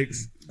in the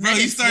mix. Bro,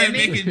 he And started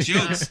swimming? making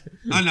jokes.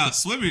 Oh, no,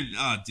 swimming.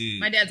 Oh, dude.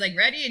 My dad's like,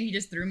 ready? And he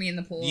just threw me in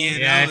the pool. Yeah,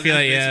 Yeah, I no, feel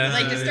like that's yeah.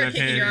 Like, just start my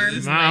kicking your parents-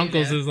 arms My right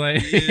uncles now. is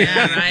like,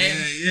 Yeah, right?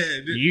 Yeah.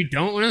 you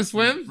don't want to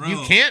swim? Bro.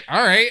 You can't.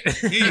 All right.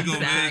 Here you go,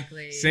 man.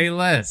 Exactly. Say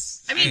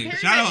less. I mean, Hey,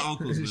 parenthood. shout out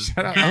uncles, man.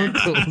 Shout out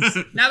uncles.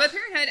 No, but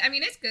parenthood, I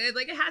mean, it's good.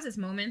 Like, it has its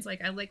moments.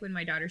 Like, I like when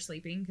my daughter's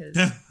sleeping because,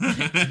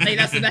 like,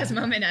 that's the best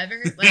moment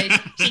ever. Like,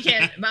 she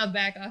can't mouth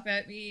back off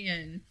at me,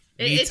 and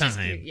it's just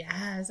time. cute.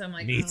 Yeah, so I'm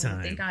like, Me oh,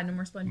 time. thank God, no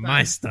more SpongeBob.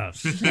 My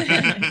stuff. We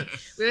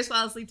always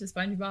fall asleep to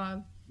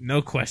SpongeBob.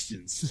 No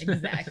questions.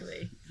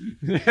 Exactly.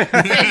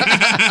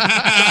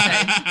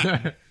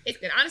 It's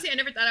good. Honestly, I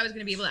never thought I was going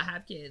to be able to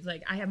have kids.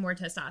 Like, I have more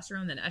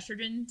testosterone than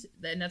estrogen,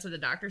 and that's what the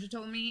doctors have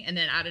told me. And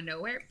then out of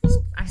nowhere,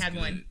 boop, I had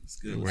one. It's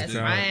good. Works Let's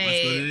out.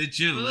 go to the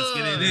gym. Let's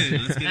get it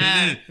in. Let's get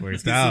it in. Works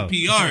Let's get out. some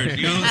PRs.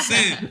 You know what I'm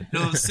saying? You know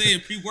what I'm saying?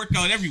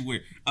 Pre-workout everywhere.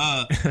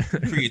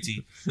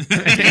 Creatine.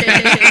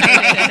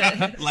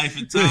 Life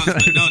and times.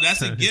 But no,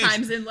 that's a gift.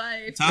 Times in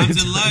life.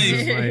 Times in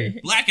life.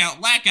 Like,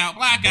 Blackout.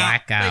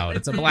 blackout.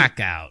 It's a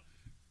blackout.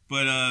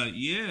 But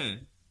yeah.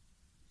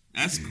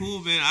 That's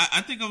cool, man.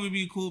 I think I'm gonna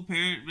be a cool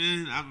parent,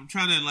 man. I'm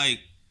trying to like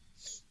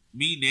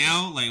me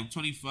now, like I'm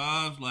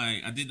 25,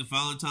 like I did the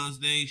Valentine's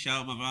Day.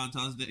 Shout out my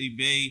Valentine's Day,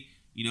 bae.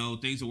 You know,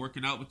 things are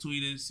working out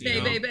between us. You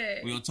know,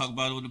 we're gonna talk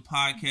about it on the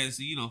podcast.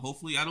 You know,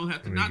 hopefully I don't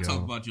have to not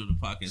talk about you on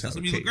the podcast. That's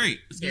gonna be great.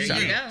 It's gonna be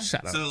great.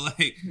 Shut up. So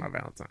like my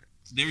Valentine.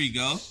 There we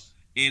go.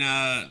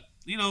 And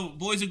you know,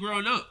 boys are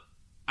growing up.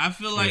 I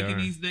feel like in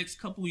these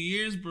next couple of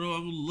years, bro,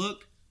 I'm gonna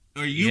look,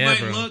 or you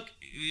might look.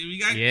 We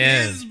got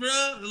kids, bro.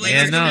 Like,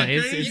 it's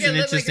an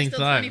interesting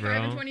thought,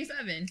 bro.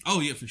 27. Oh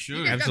yeah, for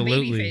sure.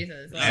 Absolutely, got baby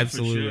faces, like.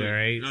 Absolutely, sure.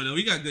 Right? No,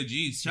 we got good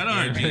jeans. Shout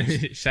out our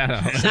jeans. Shout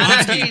out.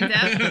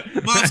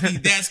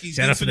 Momski, Datsky.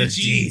 Shout out for the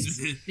jeans.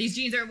 These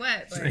jeans are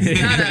wet, but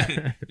shout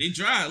out. They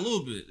dry a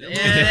little bit. They're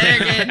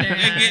getting there.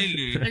 They're getting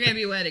there. They're gonna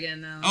be wet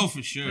again though. Oh,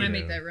 for sure. When I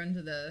make that run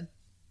to the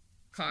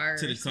car.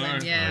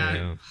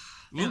 Yeah.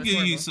 We'll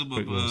give you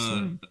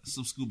some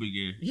scuba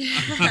gear.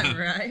 Yeah,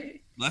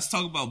 right. Let's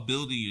talk about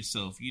building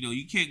yourself. You know,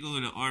 you can't go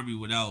in the army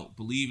without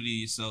believing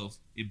in yourself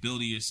and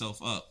building yourself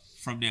up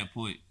from that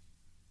point.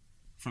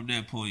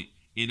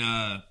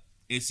 And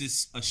it's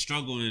just a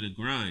struggle and a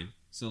grind.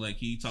 So, like,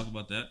 can you talk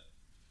about that?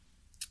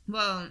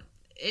 Well,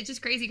 it's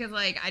just crazy because,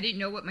 like, I didn't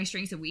know what my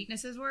strengths and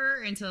weaknesses were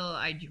until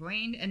I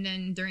joined. And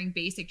then during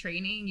basic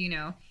training, you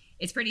know,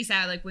 it's pretty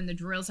sad, like, when the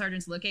drill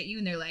sergeants look at you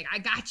and they're like, I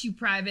got you,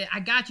 private,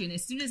 I got you. And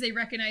as soon as they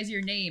recognize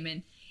your name,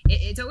 and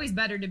it's always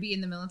better to be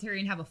in the military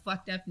and have a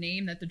fucked up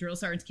name that the drill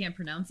sergeants can't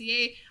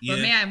pronunciate. Yeah.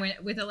 But man,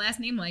 with a last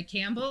name like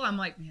Campbell, I'm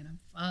like, man,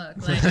 I'm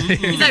fucked. Like,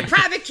 he's like,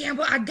 Private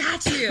Campbell, I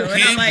got you.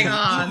 And I'm like,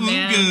 oh,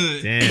 man.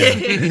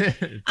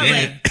 Good.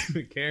 Damn.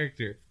 Like,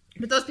 character.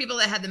 But those people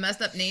that had the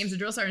messed up names, the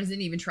drill sergeants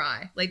didn't even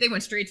try. Like, they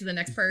went straight to the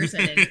next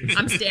person, and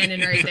I'm standing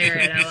right there,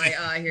 and I'm like,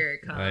 oh, here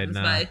it comes.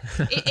 But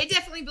it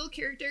definitely built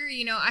character.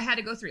 You know, I had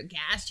to go through a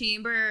gas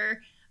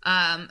chamber.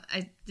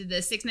 I did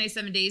the 6 nights,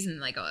 7 days in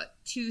like a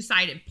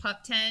 2-sided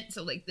pup tent.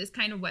 So like this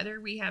kind of weather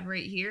we have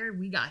right here,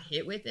 we got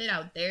hit with it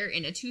out there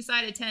in a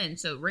 2-sided tent.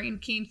 So rain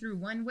came through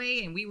one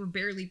way and we were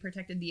barely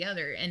protected the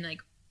other. And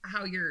like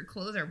how your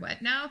clothes are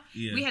wet now,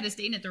 we had to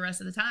stay in it the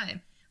rest of the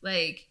time.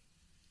 Like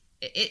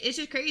it's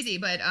just crazy.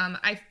 But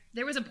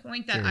there was a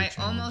point that I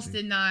almost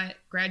did not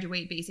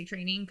graduate basic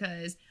training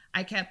because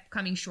I kept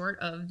coming short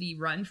of the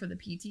run for the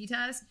PT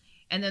test.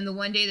 And then the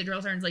one day the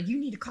drill sergeant's like, you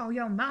need to call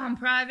your mom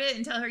private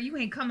and tell her you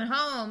ain't coming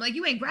home. Like,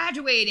 you ain't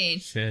graduating.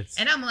 Shit.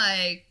 And I'm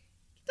like,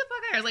 get the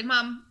fuck out. I was like,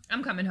 Mom,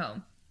 I'm coming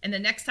home. And the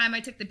next time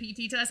I took the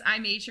PT test, I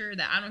made sure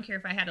that I don't care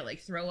if I had to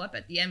like throw up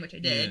at the end, which I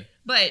did.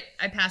 But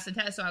I passed the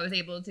test, so I was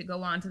able to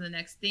go on to the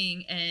next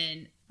thing.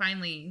 And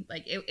finally,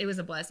 like, it was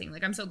a blessing.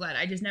 Like, I'm so glad.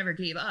 I just never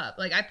gave up.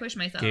 Like, I pushed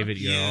myself. Gave it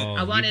your all.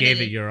 I wanted you gave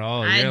it your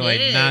all. You're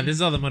like, nah, this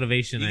is all the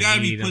motivation I need. You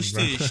gotta be pushed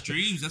to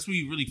extremes. That's where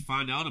you really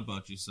find out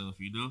about yourself,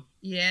 you know?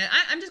 Yeah,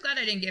 I'm just glad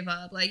I didn't give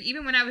up. Like,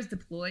 even when I was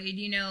deployed,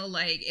 you know,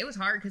 like, it was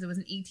hard because it was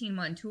an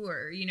 18-month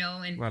tour, you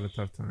know? And a lot of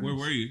tough times. Where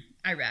were you?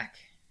 Iraq.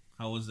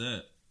 How was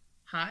that?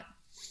 Hot.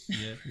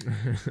 Yeah.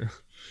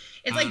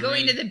 It's like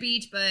going to the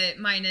beach, but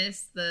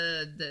minus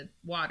the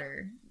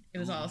water. It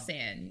was all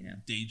sand, you know.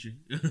 Danger.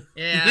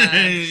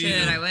 Yeah,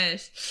 shit, I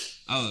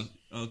wish. Oh,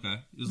 okay.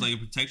 It was like a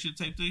protection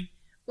type thing?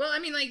 Well, I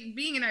mean, like,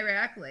 being in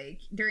Iraq, like,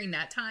 during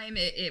that time,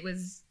 it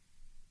was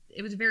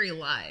very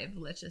live,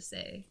 let's just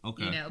say.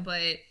 Okay. You know,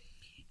 but,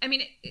 I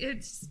mean,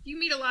 you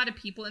meet a lot of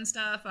people and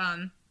stuff.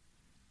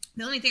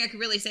 The only thing I could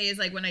really say is,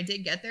 like, when I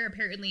did get there,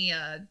 apparently,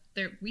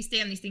 we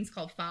stay on these things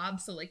called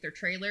fobs, so, like, they're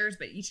trailers,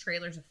 but each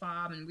trailer's a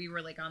fob, and we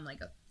were, like, on,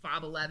 like, a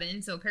fob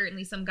 11, so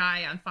apparently some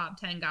guy on fob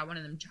 10 got one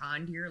of them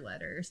John Deere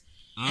letters,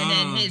 and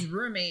then his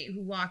roommate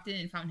who walked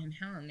in found him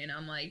hung, and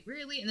I'm like,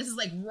 really? And this is,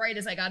 like, right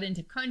as I got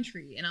into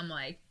country, and I'm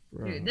like,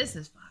 dude, this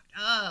is fucked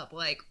up,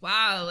 like,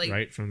 wow, like...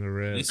 Right from the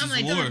rip. I'm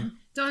like,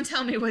 don't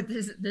tell me what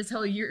this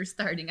whole year is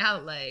starting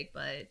out like,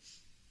 but,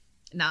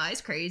 nah,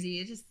 it's crazy,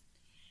 it's just...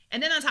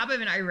 And then on top of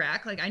it in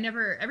Iraq, like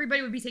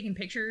everybody would be taking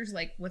pictures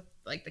like with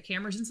like the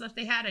cameras and stuff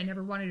they had. I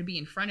never wanted to be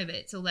in front of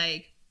it. So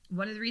like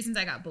one of the reasons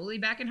I got bullied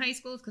back in high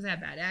school is because I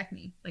had bad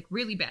acne, like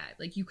really bad.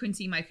 Like you couldn't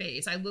see my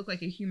face. I looked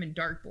like a human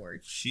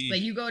dartboard. Jeez.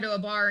 Like you go to a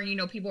bar and you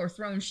know people are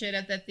throwing shit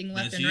at that thing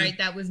left and right.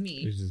 That was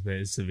me. It was just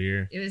very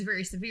severe. It was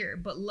very severe.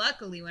 But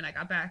luckily when I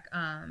got back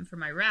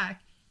from Iraq,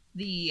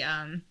 the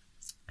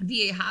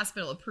VA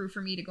hospital approved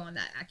for me to go on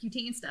that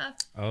Accutane stuff.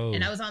 Oh.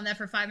 And I was on that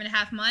for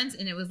 5.5 months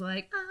and it was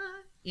like,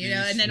 you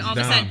know, and then all of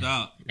a sudden,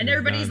 and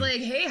everybody's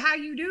like, "Hey, how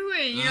you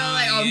doing?" You know,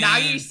 like, "Oh, now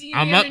you see me."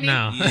 I'm up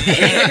now.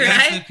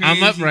 Right?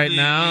 I'm up right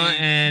now,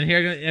 and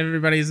here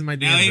everybody's in my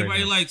DMs. Now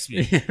everybody likes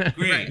me.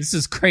 Great. This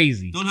is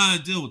crazy. Don't know how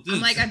to deal with this.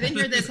 I'm like, I've been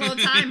here this whole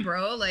time,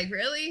 bro. Like,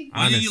 really?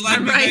 Why did you like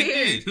me right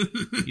here?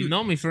 You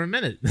know me for a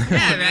minute.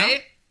 Yeah,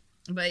 right.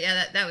 But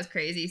yeah, that was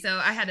crazy. So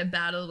I had to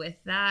battle with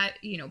that,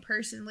 you know,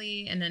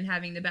 personally, and then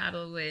having to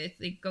battle with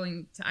like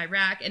going to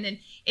Iraq. And then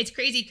it's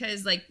crazy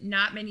because like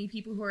not many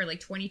people who are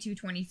like 22,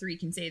 23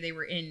 can say they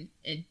were in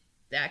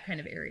that kind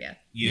of area.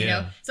 Yeah. You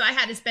know? So I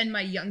had to spend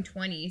my young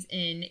 20s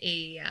in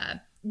a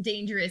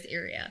dangerous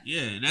area.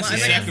 Yeah, and that's a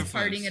sacrifice.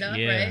 Partying it up,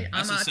 right?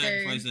 That's a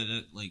sacrifice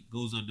that like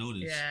goes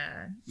unnoticed.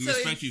 Yeah. We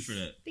respect you for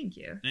that. Thank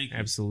you. Thank you.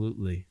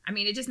 Absolutely. I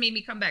mean, it just made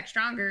me come back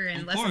stronger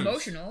and less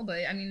emotional, but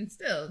I mean,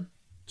 still.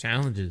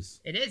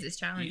 Challenges. It is. It's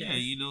challenges. Yeah,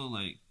 you know,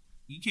 like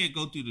you can't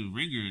go through the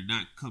ringer and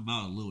not come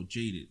out a little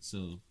jaded.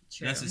 So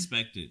True. that's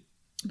expected.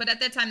 But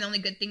at that time, the only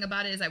good thing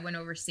about it is I went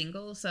over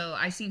single. So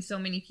I've seen so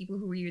many people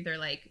who were either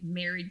like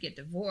married, get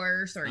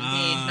divorced, or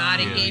engaged, not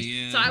engaged.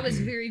 Yeah. So I was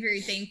very,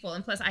 very thankful.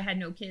 And plus, I had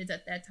no kids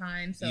at that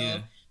time.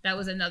 So that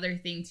was another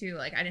thing too.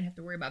 Like I didn't have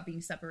to worry about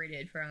being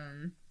separated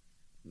from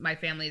my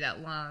family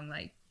that long.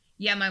 Like,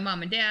 yeah, my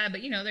mom and dad,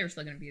 but you know, they were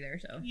still going to be there.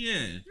 So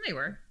Yeah. And they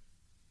were.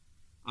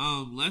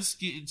 Let's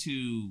get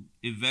into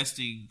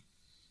investing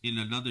in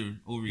another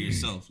over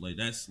yourself. Like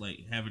that's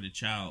like having a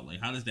child.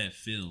 Like how does that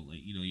feel? Like,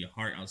 you know, your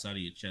heart outside of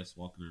your chest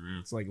walking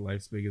around. It's like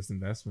life's biggest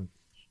investment.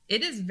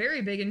 It is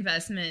very big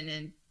investment,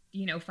 and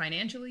you know,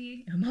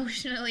 financially,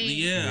 emotionally.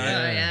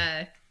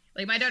 Yeah.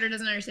 Like my daughter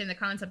doesn't understand the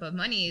concept of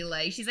money.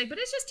 Like she's like, but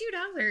it's just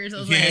 $2. I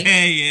was Yeah, like,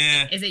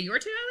 yeah. Is it your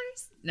 $2?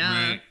 No.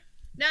 Right.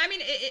 No, I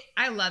mean,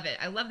 I love it.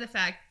 I love the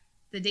fact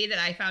the day that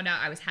I found out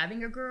I was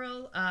having a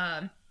girl,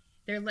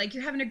 they're like,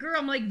 you're having a girl.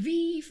 I'm like,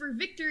 V for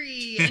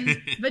victory and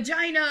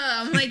vagina.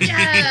 I'm like,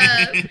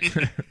 yeah.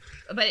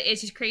 But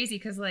it's just crazy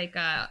because like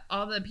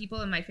all the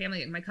people in my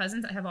family, my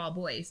cousins, I have all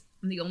boys.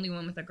 I'm the only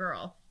one with a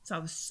girl. So I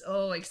was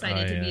so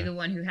excited to be the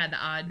one who had the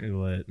odd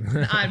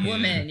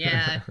woman.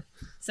 Yeah.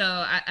 So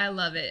I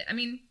love it. I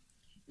mean,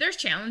 there's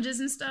challenges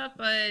and stuff,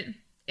 but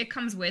it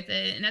comes with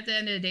it. And at the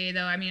end of the day,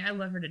 though, I mean, I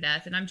love her to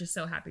death. And I'm just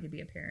so happy to be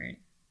a parent.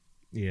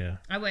 Yeah.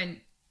 I wouldn't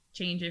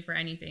change it for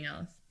anything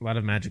else. A lot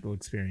of magical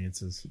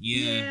experiences.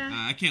 Yeah.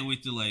 I can't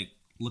wait to like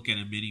look at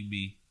a mini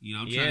me. You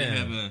know, I'm trying to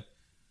have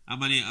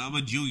I'm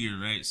a junior,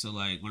 right? So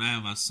like when I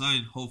have my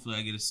son, hopefully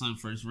I get a son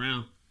first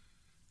round.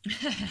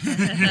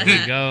 There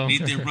you go.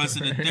 Nathan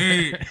Brunson the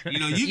third. You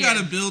know, you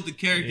gotta build the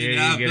character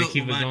that I built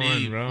with my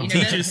name. Bro.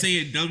 Teachers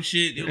saying dumb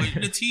shit. They're like,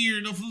 the tier,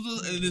 and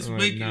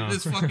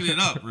it's fucking it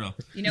up, bro.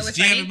 You know what's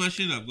jamming funny? my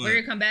shit up. We're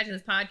gonna come back to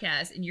this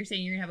podcast, and you're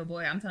saying you're gonna have a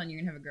boy. I'm telling you,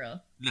 you're gonna have a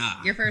girl.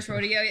 Nah. Your first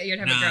rodeo, you're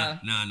gonna have a girl.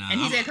 Nah. And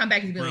he's gonna come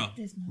back and be bro. like,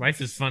 this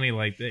life is funny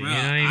like that. Bro, you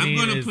know what I mean?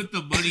 I'm gonna put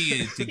the money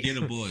in to get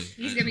a boy.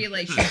 He's gonna be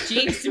like, she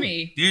jinxed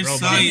me. There's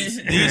robots. science.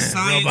 There's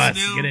science robots,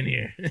 now. get in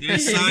here.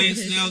 There's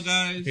science now,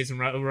 guys. Here's some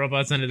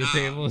robots under the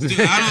table. Dude,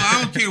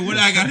 I don't care what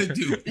I gotta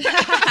do.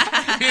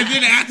 And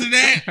then after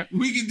that,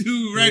 we can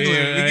do regular.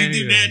 Yeah, we can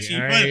do that shit.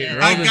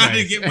 But I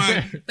gotta get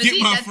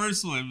my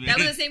first one, man. That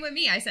was the same with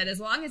me. I said, as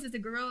long as it's a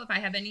girl, if I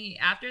have any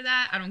after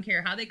that, I don't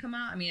care how they come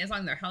out. I mean, as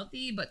long as they're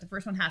healthy, but the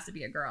first one has to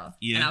be a girl.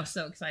 Yeah. And I was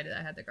so excited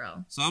I had the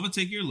girl. So I'm gonna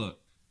take your look.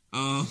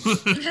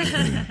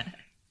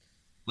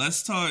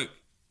 Let's talk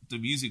the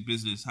music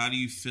business. How do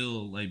you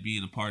feel like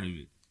being a part of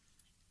it?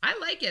 I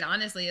like it,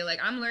 honestly. Like,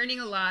 I'm learning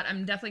a lot.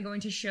 I'm definitely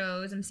going to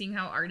shows. I'm seeing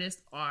how artists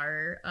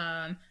are.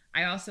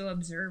 I also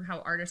observe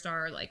how artists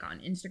are, like, on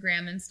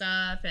Instagram and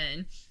stuff.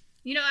 And,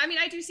 you know, I mean,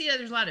 I do see that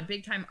there's a lot of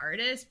big-time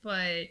artists,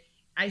 but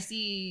I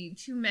see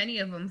too many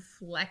of them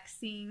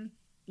flexing,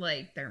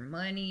 like, their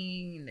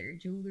money and their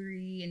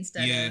jewelry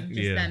instead of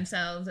just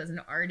themselves as an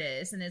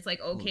artist. And it's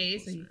like, okay,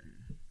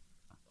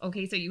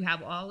 so you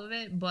have all of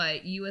it,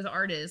 but you as an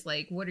artist,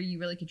 like, what are you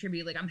really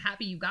contributing? Like, I'm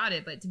happy you got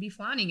it, but to be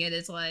flaunting it,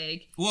 it's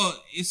like...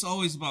 Well, it's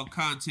always about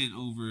content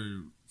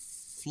over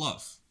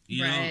fluff.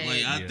 You know?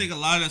 Like, I think a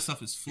lot of that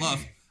stuff is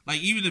fluff.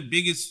 Like, even the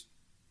biggest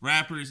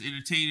rappers,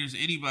 entertainers,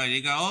 anybody,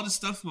 they got all this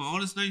stuff, all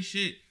this nice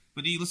shit,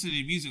 but then you listen to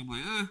their music, I'm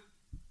like,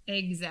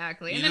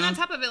 Exactly. And then on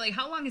top of it, like,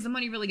 how long is the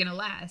money really going to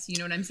last? You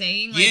know what I'm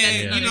saying? Like,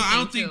 you know, I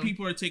don't think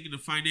people are taking the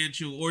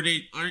financial, or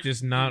they aren't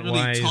just not really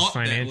wise taught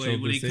financial that way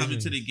when decisions. they come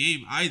into the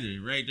game either,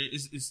 right?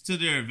 It's to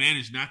their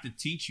advantage not to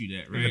teach you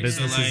that, right? And the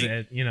businesses, so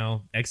like, you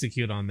know,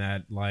 execute on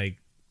that, like,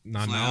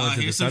 non-knowledge of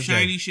the here's some subject.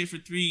 shiny shit for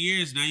 3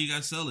 years, now you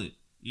got to sell it,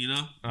 you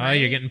know? Oh,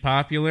 you're getting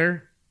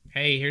popular?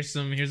 Hey, here's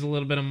a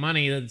little bit of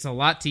money. That's a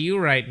lot to you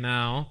right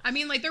now. I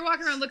mean, like, they're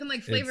walking around looking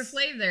like Flavor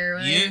Flav there.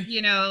 Like,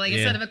 you know, like,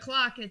 instead of a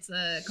clock, it's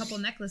a couple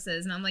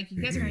necklaces. And I'm like,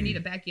 you guys are going to need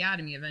a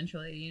bacchiotomy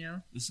eventually, you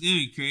know? It's going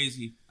to be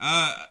crazy.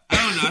 I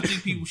don't know. I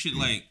think people should,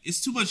 like, it's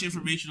too much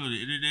information on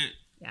the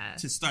internet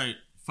to start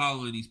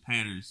following these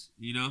patterns,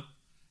 you know?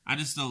 I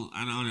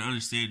don't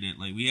understand that.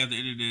 Like, we have the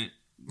internet.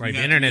 Like,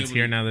 the internet's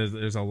here now.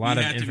 There's a lot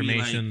of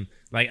information.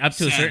 Like, up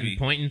to a certain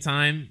point in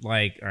time,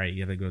 like, all right,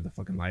 you have to go to the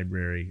fucking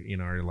library, you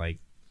know, or, like,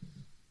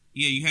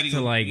 you had to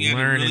go, like,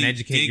 learn really and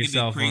educate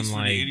yourself on,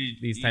 like,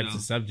 these types know.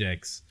 of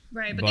subjects.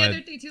 Right, but the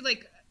other thing, too,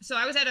 like, so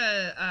I was at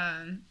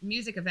a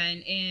music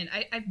event, and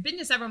I've been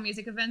to several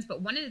music events,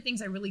 but one of the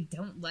things I really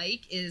don't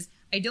like is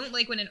I don't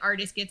like when an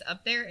artist gets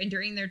up there, and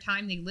during their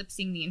time, they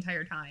lip-sing the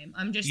entire time.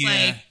 I'm just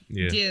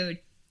dude,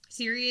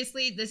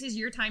 seriously, this is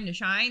your time to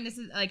shine. This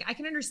is, like, I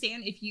can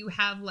understand if you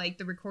have, like,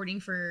 the recording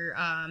for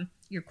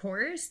your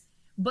chorus,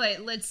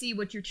 but let's see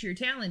what your true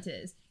talent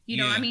is. You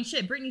know, I mean,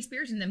 shit, Britney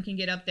Spears and them can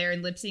get up there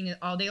and lip sync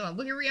all day long.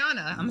 Look at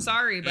Rihanna. I'm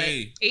sorry, but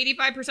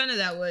 85% of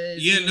that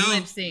was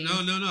lip sync. No.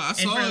 I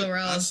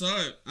saw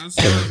it,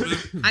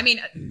 man. I mean,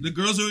 the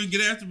girls are going to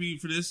get after me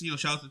for this. You know,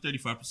 shout out to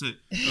 35%.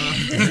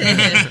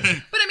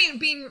 But I mean,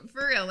 being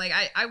for real, like,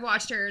 I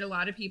watched her, and a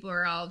lot of people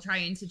are all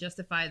trying to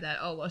justify that,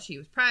 oh, well, she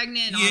was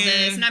pregnant and all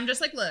this. And I'm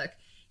just like, look,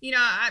 you know,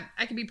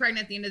 I could be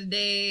pregnant at the end of the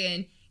day,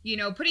 and you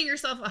know, putting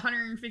yourself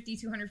 150,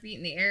 200 feet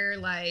in the air,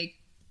 like,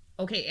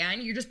 okay,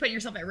 and you're just putting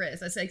yourself at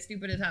risk. That's like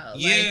stupid as hell.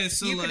 Yeah, like,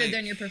 so you could have like,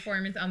 done your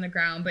performance on the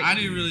ground, but I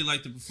didn't really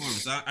like the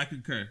performance. I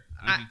concur.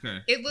 I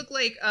concur. It looked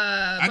like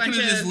I could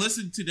have just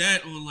listened to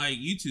that on like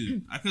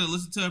YouTube. I could have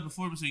listened to her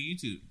performance on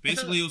YouTube.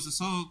 Basically, it was a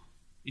song,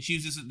 and she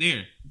was just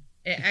there.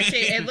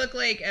 It looked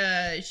like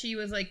she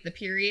was like the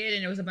period,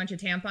 and it was a bunch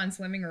of tampons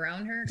swimming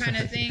around her, kind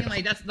of thing.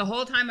 Like that's the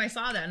whole time I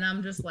saw that, and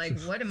I'm just like,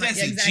 "What am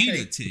that's I?" Exactly.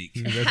 Gina take.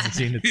 That's a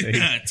Gina take.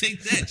 Yeah,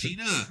 take that,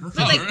 Gina.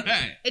 All like,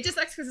 right. It just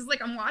sucks because it's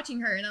like I'm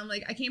watching her, and I'm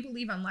like, I can't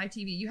believe on live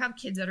TV you have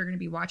kids that are going to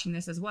be watching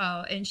this as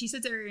well, and she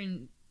sits there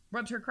and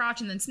rubs her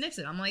crotch and then sniffs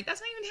it. I'm like,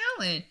 that's not even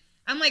talent.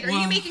 I'm like, are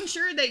you making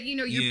sure that, you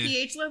know, your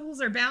pH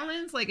levels are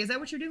balanced? Like, is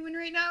that what you're doing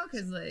right now?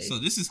 Because like, so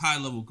this is high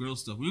level girl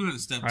stuff. We're gonna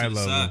step high to the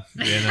level. side.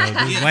 Yeah,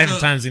 no, this Life of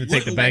Time's gonna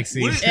take the back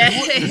seat.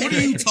 What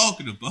are you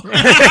talking about?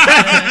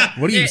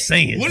 What are you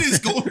saying? What is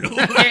going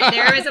on?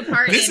 There is a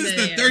part. This is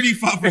the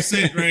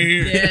 35% right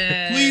here.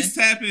 Yeah. Please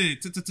tap in.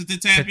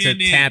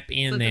 Tap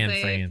in,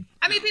 then, friend.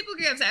 I mean, people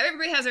get upset.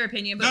 Everybody has their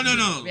opinion. But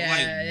No.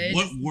 Yeah, like,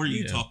 what were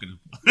you talking about?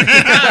 No.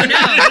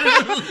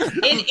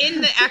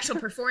 In the actual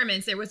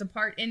performance, there was a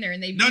part in there,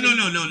 and they No,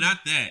 not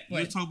that. What?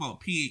 You're talking about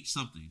pH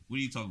something. What are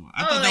you talking about?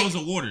 I thought that was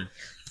a water.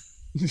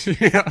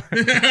 Yeah.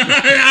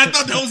 I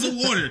thought that was a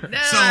water.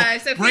 No,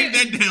 so break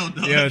that down,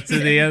 dog. Yeah, to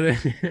the other.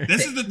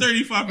 This is the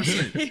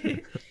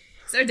 35%.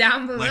 So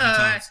down below,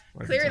 Life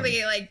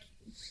clearly, like,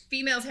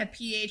 females have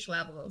pH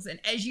levels, and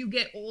as you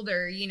get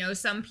older, you know,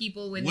 some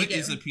people What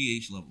is a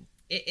pH level?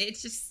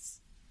 It's just,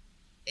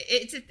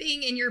 it's a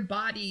thing in your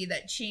body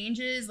that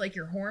changes, like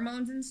your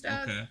hormones and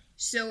stuff. Okay.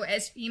 So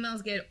as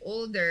females get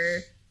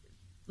older,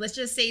 let's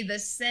just say the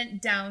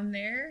scent down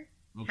there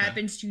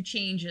happens to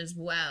change as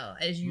well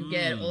as you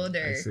get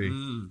older.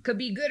 Could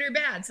be good or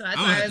bad. So that's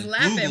why I was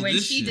laughing Google when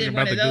she did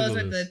one of those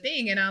with the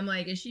thing, and I'm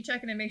like, is she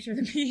checking to make sure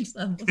the pH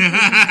level? All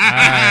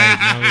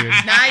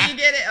right, now you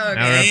get it. Okay.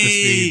 Now we're up to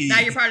speed. Now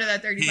you're part of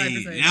that 35%.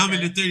 Hey, now I'm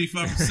in the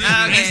 35%.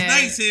 That's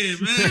nice here,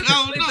 man.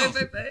 I don't know.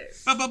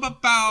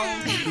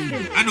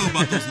 I know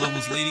about those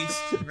levels, ladies.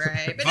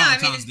 Right. But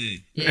Valentine's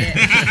Day.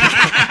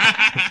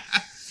 Yeah.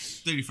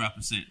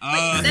 35%.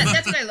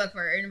 That's what I look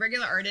for in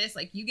regular artists.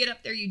 Like, you get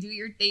up there, you do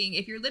your thing.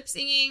 If you're lip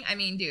singing, I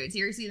mean, dude,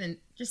 seriously, then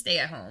just stay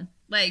at home.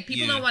 Like,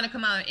 people don't want to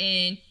come out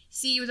and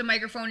see you with a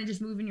microphone and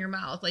just move in your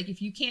mouth. Like,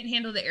 if you can't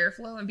handle the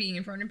airflow and being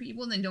in front of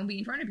people, then don't be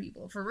in front of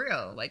people. For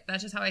real. Like,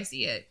 that's just how I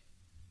see it.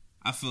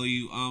 I feel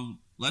you.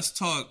 Let's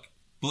talk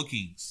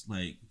bookings,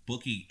 like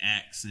booking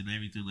acts and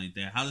everything like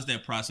that. How does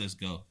that process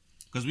go?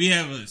 Because we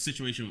have a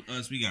situation with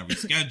us. We got to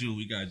reschedule.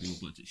 We got to do a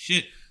bunch of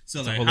shit.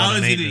 So, like, how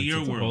is it in your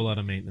world? A whole lot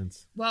of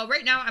maintenance. Well,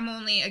 right now, I'm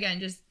only, again,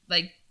 just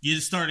like... You're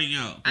just starting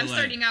out. I'm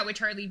starting out with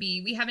Charlie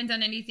B. We haven't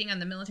done anything on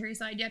the military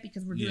side yet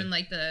because we're doing,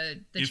 like,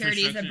 the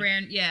charities, the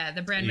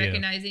brand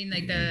recognizing,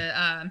 like,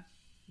 the...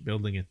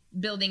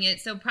 Building it.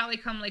 So probably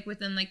come, like,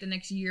 within, like, the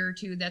next year or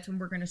two, that's when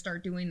we're going to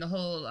start doing the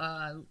whole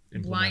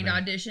blind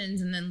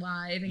auditions and then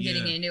live and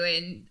getting into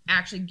it and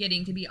actually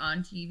getting to be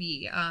on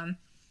TV.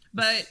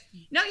 But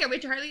no,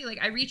 with Charlie, like,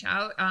 I reach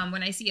out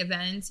when I see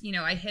events. You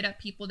know, I hit up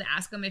people to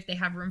ask them if they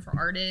have room for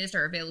artists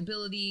or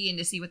availability and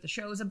to see what the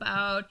show's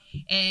about.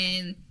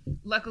 And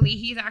luckily,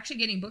 he's actually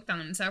getting booked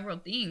on several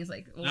things.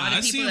 Like, a lot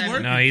of people.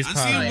 I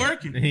see him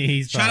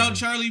working. Shout out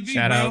Charlie B.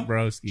 Shout out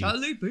broski.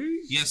 Charlie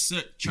B. Yes,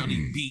 sir.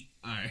 Charlie B.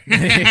 All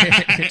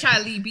right.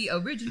 Charlie B.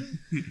 Original.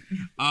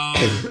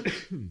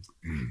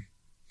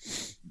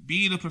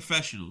 Being a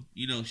professional,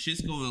 you know, shit's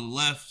going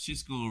left,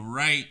 shit's going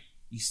right.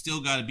 You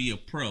still got to be a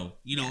pro.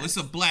 You know, it's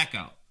a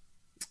blackout.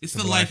 It's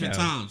the life and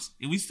times.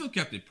 And we still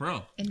kept it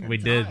pro. We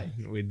did.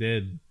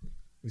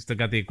 We still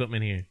got the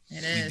equipment here.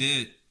 It is. We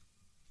did.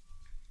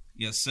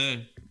 Yes,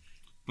 sir.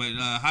 But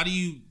how do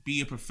you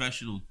be a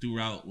professional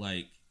throughout,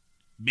 like,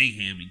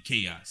 mayhem and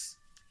chaos?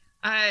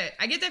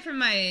 I get that from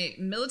my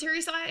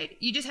military side.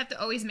 You just have to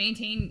always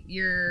maintain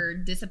your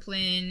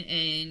discipline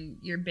and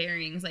your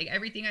bearings. Like,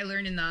 everything I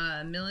learned in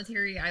the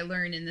military, I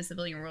learned in the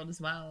civilian world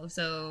as well.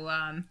 So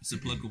it's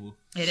applicable.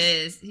 It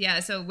is. Yeah.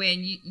 So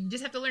when you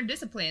just have to learn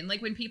discipline.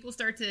 Like, when people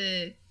start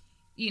to,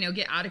 you know,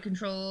 get out of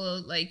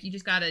control, like, you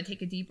just got to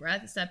take a deep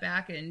breath, step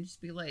back, and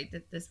just be like,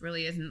 this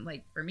really isn't,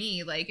 like, for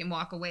me, like, and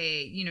walk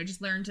away. You know,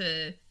 just learn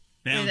to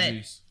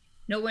boundaries.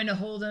 Know when to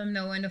hold them,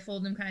 know when to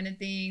fold them, kind of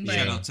thing.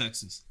 Shout out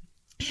Texas.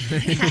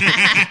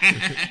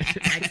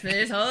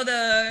 Texas, hold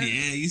on.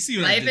 Yeah, you see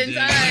what Life I did and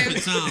there. time. Life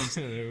and times.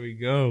 There we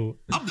go.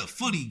 I'm the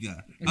funny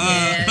guy.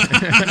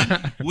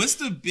 Yeah. What's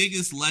the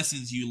biggest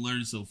lessons you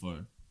learned so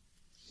far?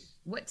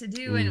 What to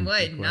do and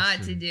what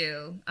not to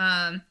do.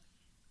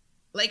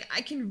 Like,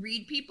 I can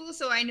read people,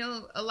 so I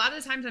know a lot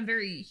of the times I'm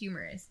very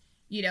humorous,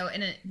 you know,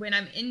 and when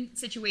I'm in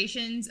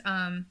situations,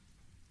 I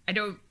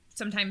don't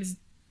sometimes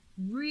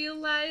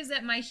realize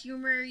that my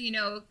humor,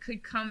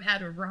 could come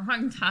at a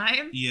wrong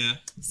time. Yeah.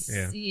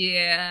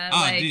 Yeah.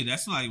 Oh, dude,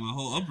 that's like my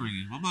whole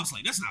upbringing. My mom's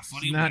like, that's not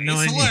funny. Not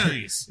It's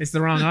hilarious. It's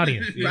the wrong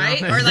audience.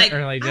 Right? Know? Or like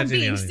or I'm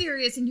being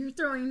serious and you're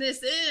throwing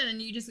this in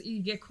and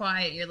you get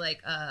quiet. You're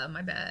like,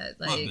 my bad.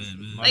 Like, my bad,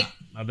 man.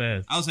 My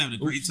bad. I was having a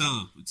great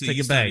time until Take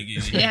you it back. started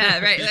getting Yeah,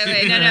 right.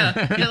 Wait,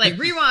 no. You're like,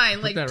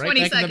 rewind, like Put that right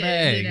 20 back in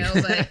the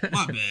seconds, bag. but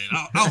My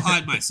bad. I'll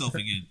hide myself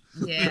again.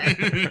 yeah.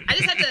 I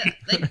just have to,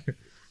 like,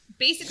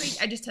 basically,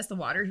 I just test the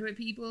waters with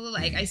people.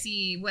 Like, I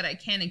see what I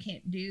can and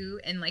can't do.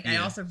 And, like, I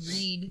also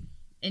read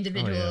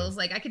individuals.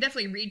 Like, I could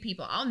definitely read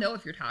people. I'll know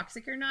if you're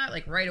toxic or not,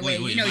 like, right away.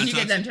 Wait, you am I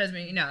get them toxic? chest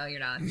pain. No, you're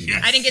not.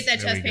 Yes. I didn't get that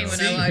There chest we pain go.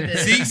 when I logged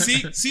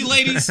in. See,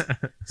 ladies.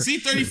 See,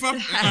 35. All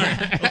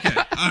right. Okay.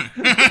 All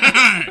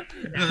right.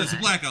 No, it's a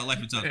blackout, life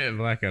and time. Yeah,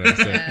 Blackout. That's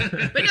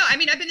it. But no, I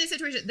mean, I've been in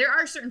situations. There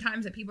are certain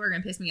times that people are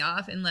going to piss me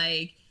off, and,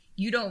 like,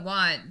 you don't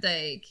want,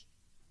 like,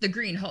 the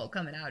Green Hulk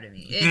coming out of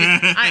me.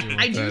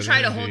 I do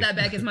try to hold that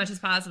back as much as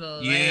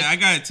possible. Yeah, like, I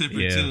got a temper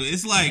too.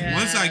 It's like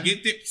once I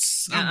get there,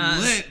 I'm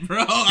lit,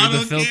 bro. I You're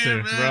don't the filter,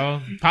 care,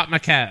 man. bro. Pop my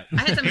cap.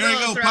 I had some Here I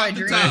girls go, throw pop a the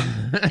drink.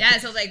 top. Yeah,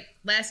 so like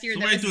last year,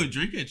 Somebody threw a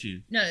drink at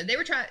you. No, they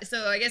were trying.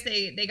 So I guess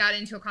they got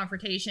into a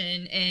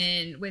confrontation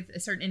and with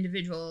a certain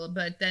individual,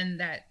 but then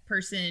that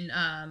person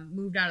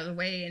moved out of the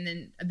way, and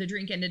then the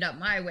drink ended up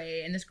my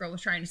way, and this girl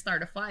was trying to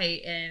start a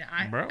fight, and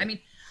I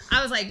mean.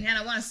 I was like, man,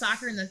 I want to sock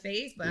her in the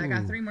face, but I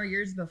got 3 more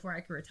years before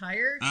I could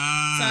retire. So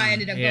I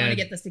ended up going to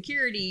get the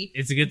security.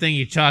 It's a good thing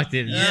you chalked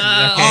it.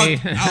 Okay.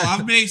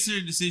 I've made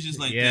certain decisions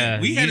like that.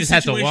 We had a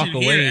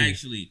situation here,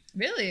 actually.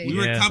 Really? We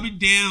were coming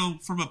down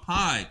from a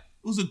pod. It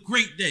was a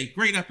great day,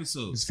 great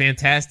episode. It was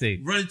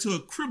fantastic. Run into a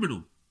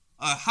criminal,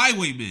 a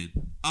highwayman,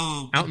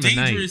 a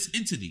dangerous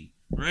entity,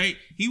 right?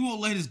 He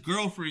won't let his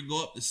girlfriend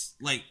go up,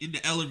 like, in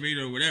the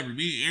elevator or whatever.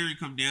 Me and Aaron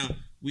come down.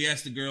 We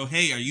asked the girl,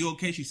 hey, are you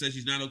okay? She says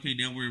she's not okay.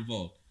 Now we're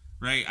involved.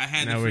 Right, I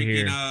had now the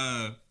freaking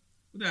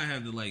what did I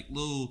have? The like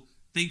little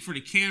thing for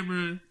the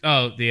camera.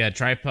 Oh, the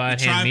tripod.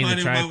 The hand me tripod the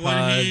in tripod. my one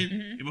hand.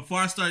 And before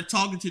I started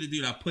talking to the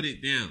dude, I put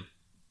it down.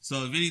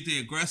 So if anything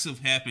aggressive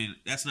happened,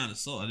 that's not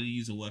assault. I didn't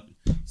use a weapon.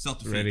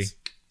 Self-defense. Ready.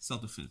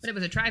 Self-defense. But it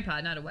was a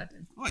tripod, not a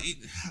weapon. Well,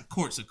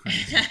 courts are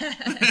crazy.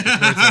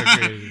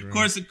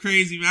 Courts are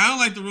crazy, man. I don't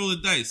like to roll the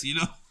dice, you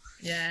know.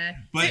 Yeah.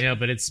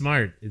 But it's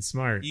smart. It's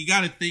smart. You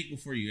got to think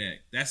before you act.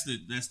 That's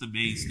the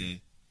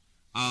mainstay.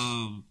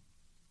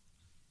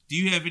 Do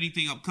you have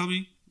anything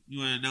upcoming? You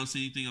want to announce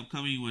anything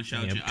upcoming? You want to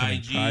shout your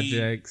IG?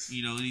 Projects?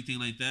 You know, anything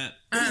like that?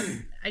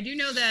 I do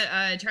know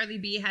that Charlie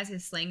B has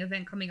his slang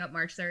event coming up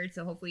March 3rd.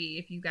 So hopefully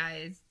if you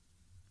guys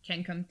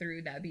can come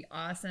through, that'd be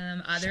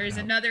awesome. There's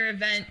another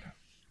event.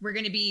 We're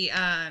going to be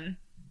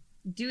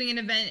doing an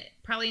event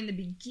probably in the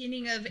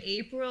beginning of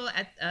April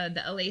at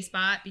the LA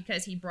spot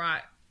because he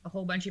brought a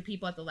whole bunch of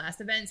people at the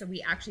last event. So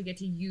we actually get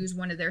to use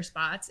one of their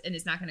spots and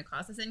it's not going to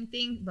cost us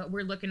anything. But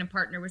we're looking to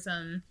partner with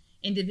some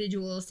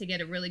individuals to get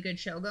a really good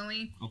show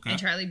going. Okay. And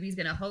Charlie B's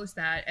going to host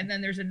that. And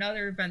then there's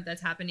another event that's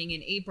happening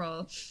in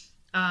April.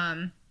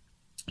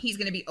 He's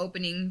going to be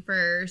opening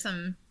for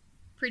some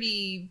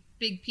pretty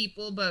big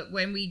people, but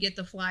when we get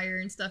the flyer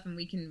and stuff and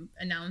we can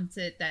announce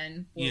it,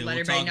 then we'll let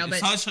everybody know.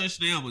 It's but hush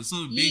now, but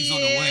something big's on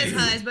the way. It's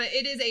hush, but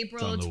it is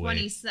April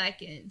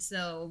 22nd.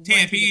 So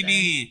tap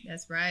in.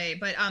 That's right.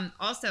 But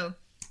also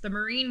the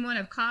Marine one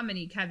of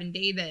comedy, Kevin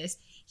Davis,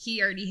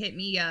 he already hit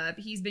me up.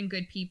 He's been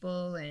good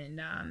people,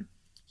 and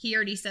he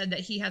already said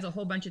that he has a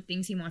whole bunch of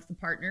things he wants to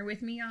partner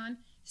with me on.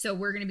 So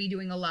we're going to be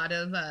doing a lot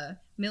of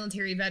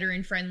military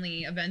veteran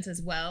friendly events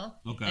as well,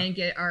 and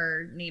get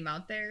our name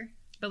out there.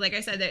 But like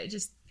I said, that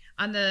just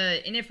on the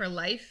In It for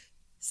Life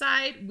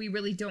side, we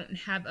really don't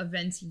have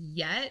events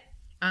yet.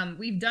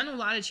 We've done a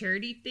lot of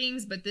charity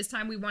things, but this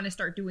time we want to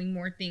start doing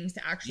more things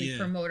to actually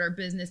promote our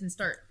business and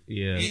start.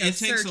 Yeah, it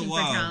takes a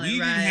while.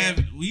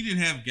 Talent, we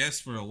didn't have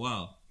guests for a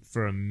while.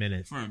 For a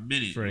minute.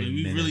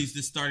 We really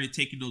just started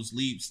taking those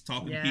leaps,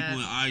 talking to people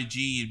in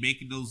IG and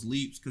making those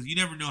leaps, because you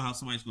never know how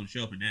somebody's going to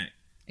show up and act.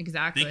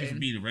 Exactly. Thank you for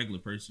being a regular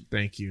person.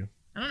 Thank you.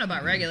 I don't know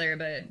about regular,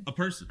 but a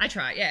person. I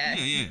try. Yeah.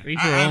 You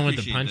rolling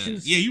with the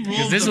punches? That. Yeah, you roll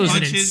with this the was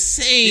punches. An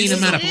insane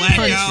amount of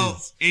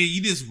punches. And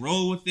you just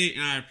roll with it,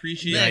 and I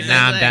appreciate it.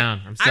 Nah, I'm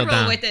down. I'm still down. I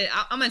roll with it.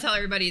 I'm going to tell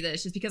everybody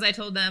this just because I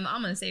told them.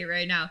 I'm going to say it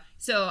right now.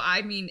 So,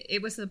 I mean,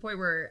 it was to the point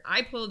where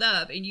I pulled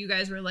up and you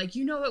guys were like,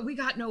 you know what? We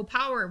got no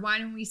power. Why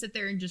don't we sit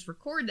there and just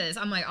record this?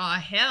 I'm like, oh,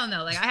 hell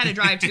no. Like, I had to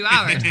drive 2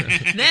 hours.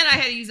 Then I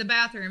had to use a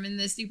bathroom, and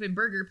this stupid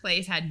burger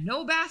place had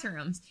no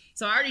bathrooms.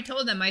 So I already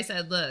told them, I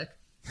said, look,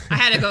 I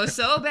had to go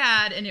so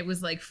bad, and it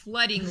was like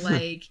flooding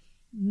like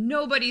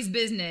nobody's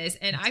business.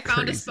 And I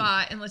found a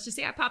spot, and let's just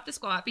say I popped the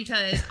squat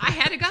because I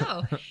had to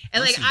go.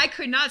 And like I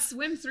could not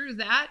swim through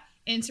that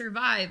and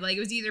survive. Like it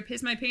was either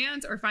piss my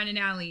pants or find an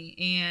alley.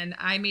 And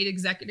I made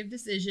executive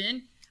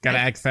decision. Gotta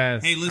act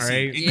fast. Hey, listen, all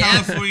right? in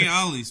California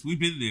Ollies, we've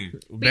been there.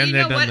 Been you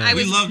there, know done what? that.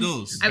 We love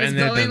those. I was Been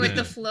there, going done with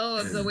that. the flow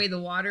of the way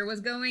the water was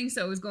going,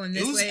 so it was going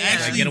this It was way.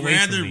 actually Get away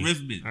rather from me.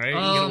 rhythmic. All right,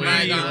 Oh, get away.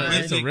 my God.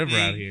 It's a river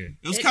out here.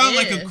 It was It kind of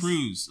like a is.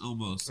 cruise,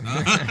 almost.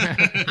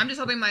 I'm just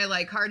hoping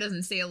my car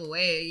doesn't sail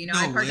away. You know,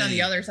 I parked on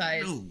the other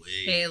side. No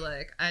way. Hey,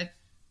 look,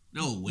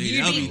 No way.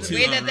 You'd That'll be- be the too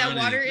way that ironic.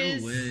 water No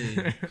is- way.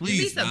 you'd be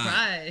Please not.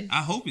 surprised.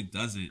 I hope it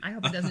doesn't. I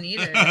hope it doesn't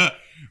either.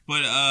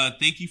 But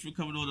thank you for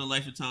coming on the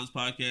Life and Times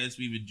podcast.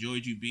 We've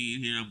enjoyed you being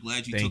here. I'm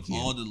glad you Thank took you.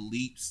 all the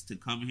leaps to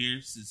come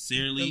here.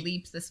 Sincerely, The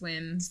leaps, the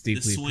swims. the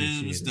Deeply swims,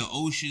 appreciated. the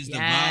oceans, the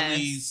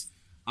Yes.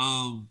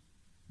 valleys.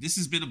 This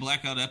has been a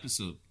Blackout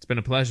episode. It's been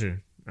a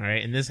pleasure. All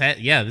right, and this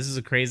is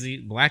a crazy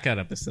Blackout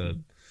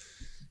episode.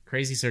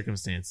 Crazy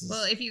circumstances.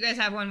 Well, if you guys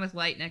have one with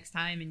light next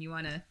time and you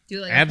want to do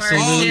like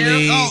Absolutely.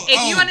 a part two,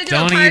 if you want to do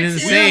Don't a part even two,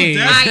 say.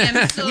 I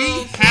am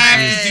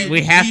so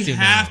We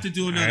have to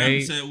do another all right?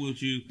 episode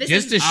with you. This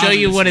just is to show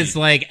you what it's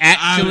like,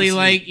 actually, Obviously.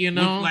 like, you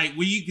know, like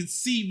when you can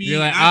see me. you're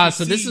like, and I can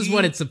so see this is you.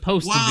 what it's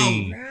supposed Wow. to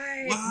be.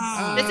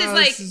 Wow. This is Oh,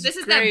 like this this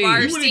is is that great. bar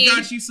We would have scene.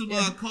 got you some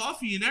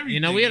coffee and everything. You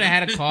know, we would have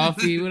had a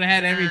coffee, we would have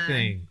had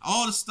everything.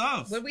 all the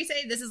stuff. What did we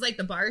say? This is like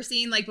the bar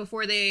scene, like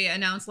before they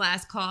announced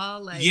last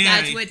call. Like Yeah.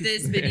 that's what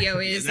this video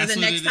is. So That's the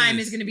what next it time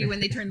is. is going to be when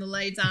they turn the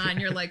lights on.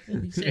 You're like,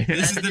 holy shit! This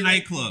that's is to the do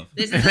nightclub.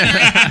 This is the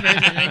nightclub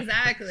version,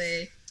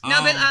 exactly.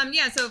 No, but Um,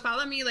 yeah. So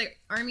follow me, like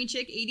Army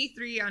Chick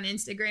 83 on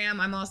Instagram.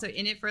 I'm also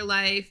in it for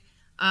life.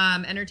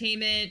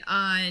 Entertainment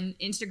on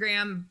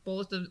Instagram,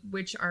 both of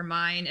which are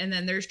mine. And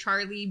then there's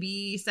Charlie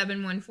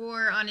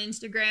B714 on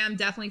Instagram.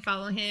 Definitely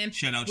follow him.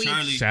 Shout out We-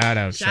 Charlie. Shout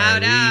out,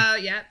 Shout Charlie.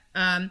 out,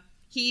 yep.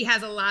 He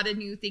has a lot of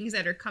new things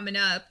that are coming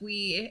up.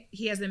 He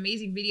has an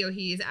amazing video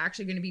he is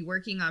actually going to be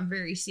working on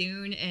very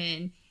soon,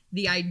 and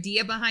the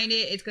idea behind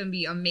it's going to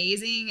be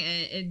amazing,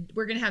 and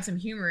we're going to have some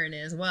humor in it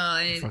as well,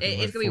 and Fucking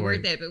it's look going to be forward.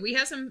 worth it. But we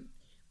have some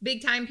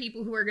big time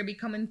people who are going to be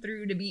coming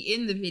through to be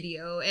in the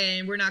video,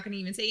 and we're not going to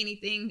even say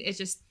anything. It's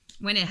just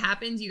when it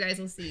happens, you guys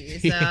will see.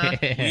 So We on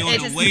it's the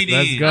just- way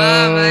Let's in. go.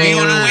 Oh my We on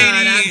the God,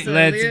 way in. absolutely.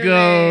 Let's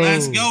go.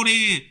 Let's go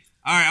then.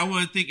 All right, I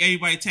want to thank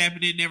everybody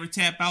tapping in, never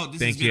tap out. This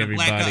Thank has been you, a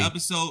Blackout everybody.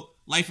 episode,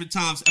 Life and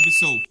Times,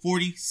 episode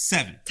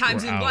 47.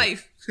 Times We're in out.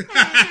 life.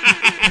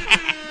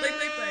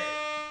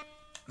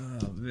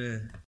 Oh man.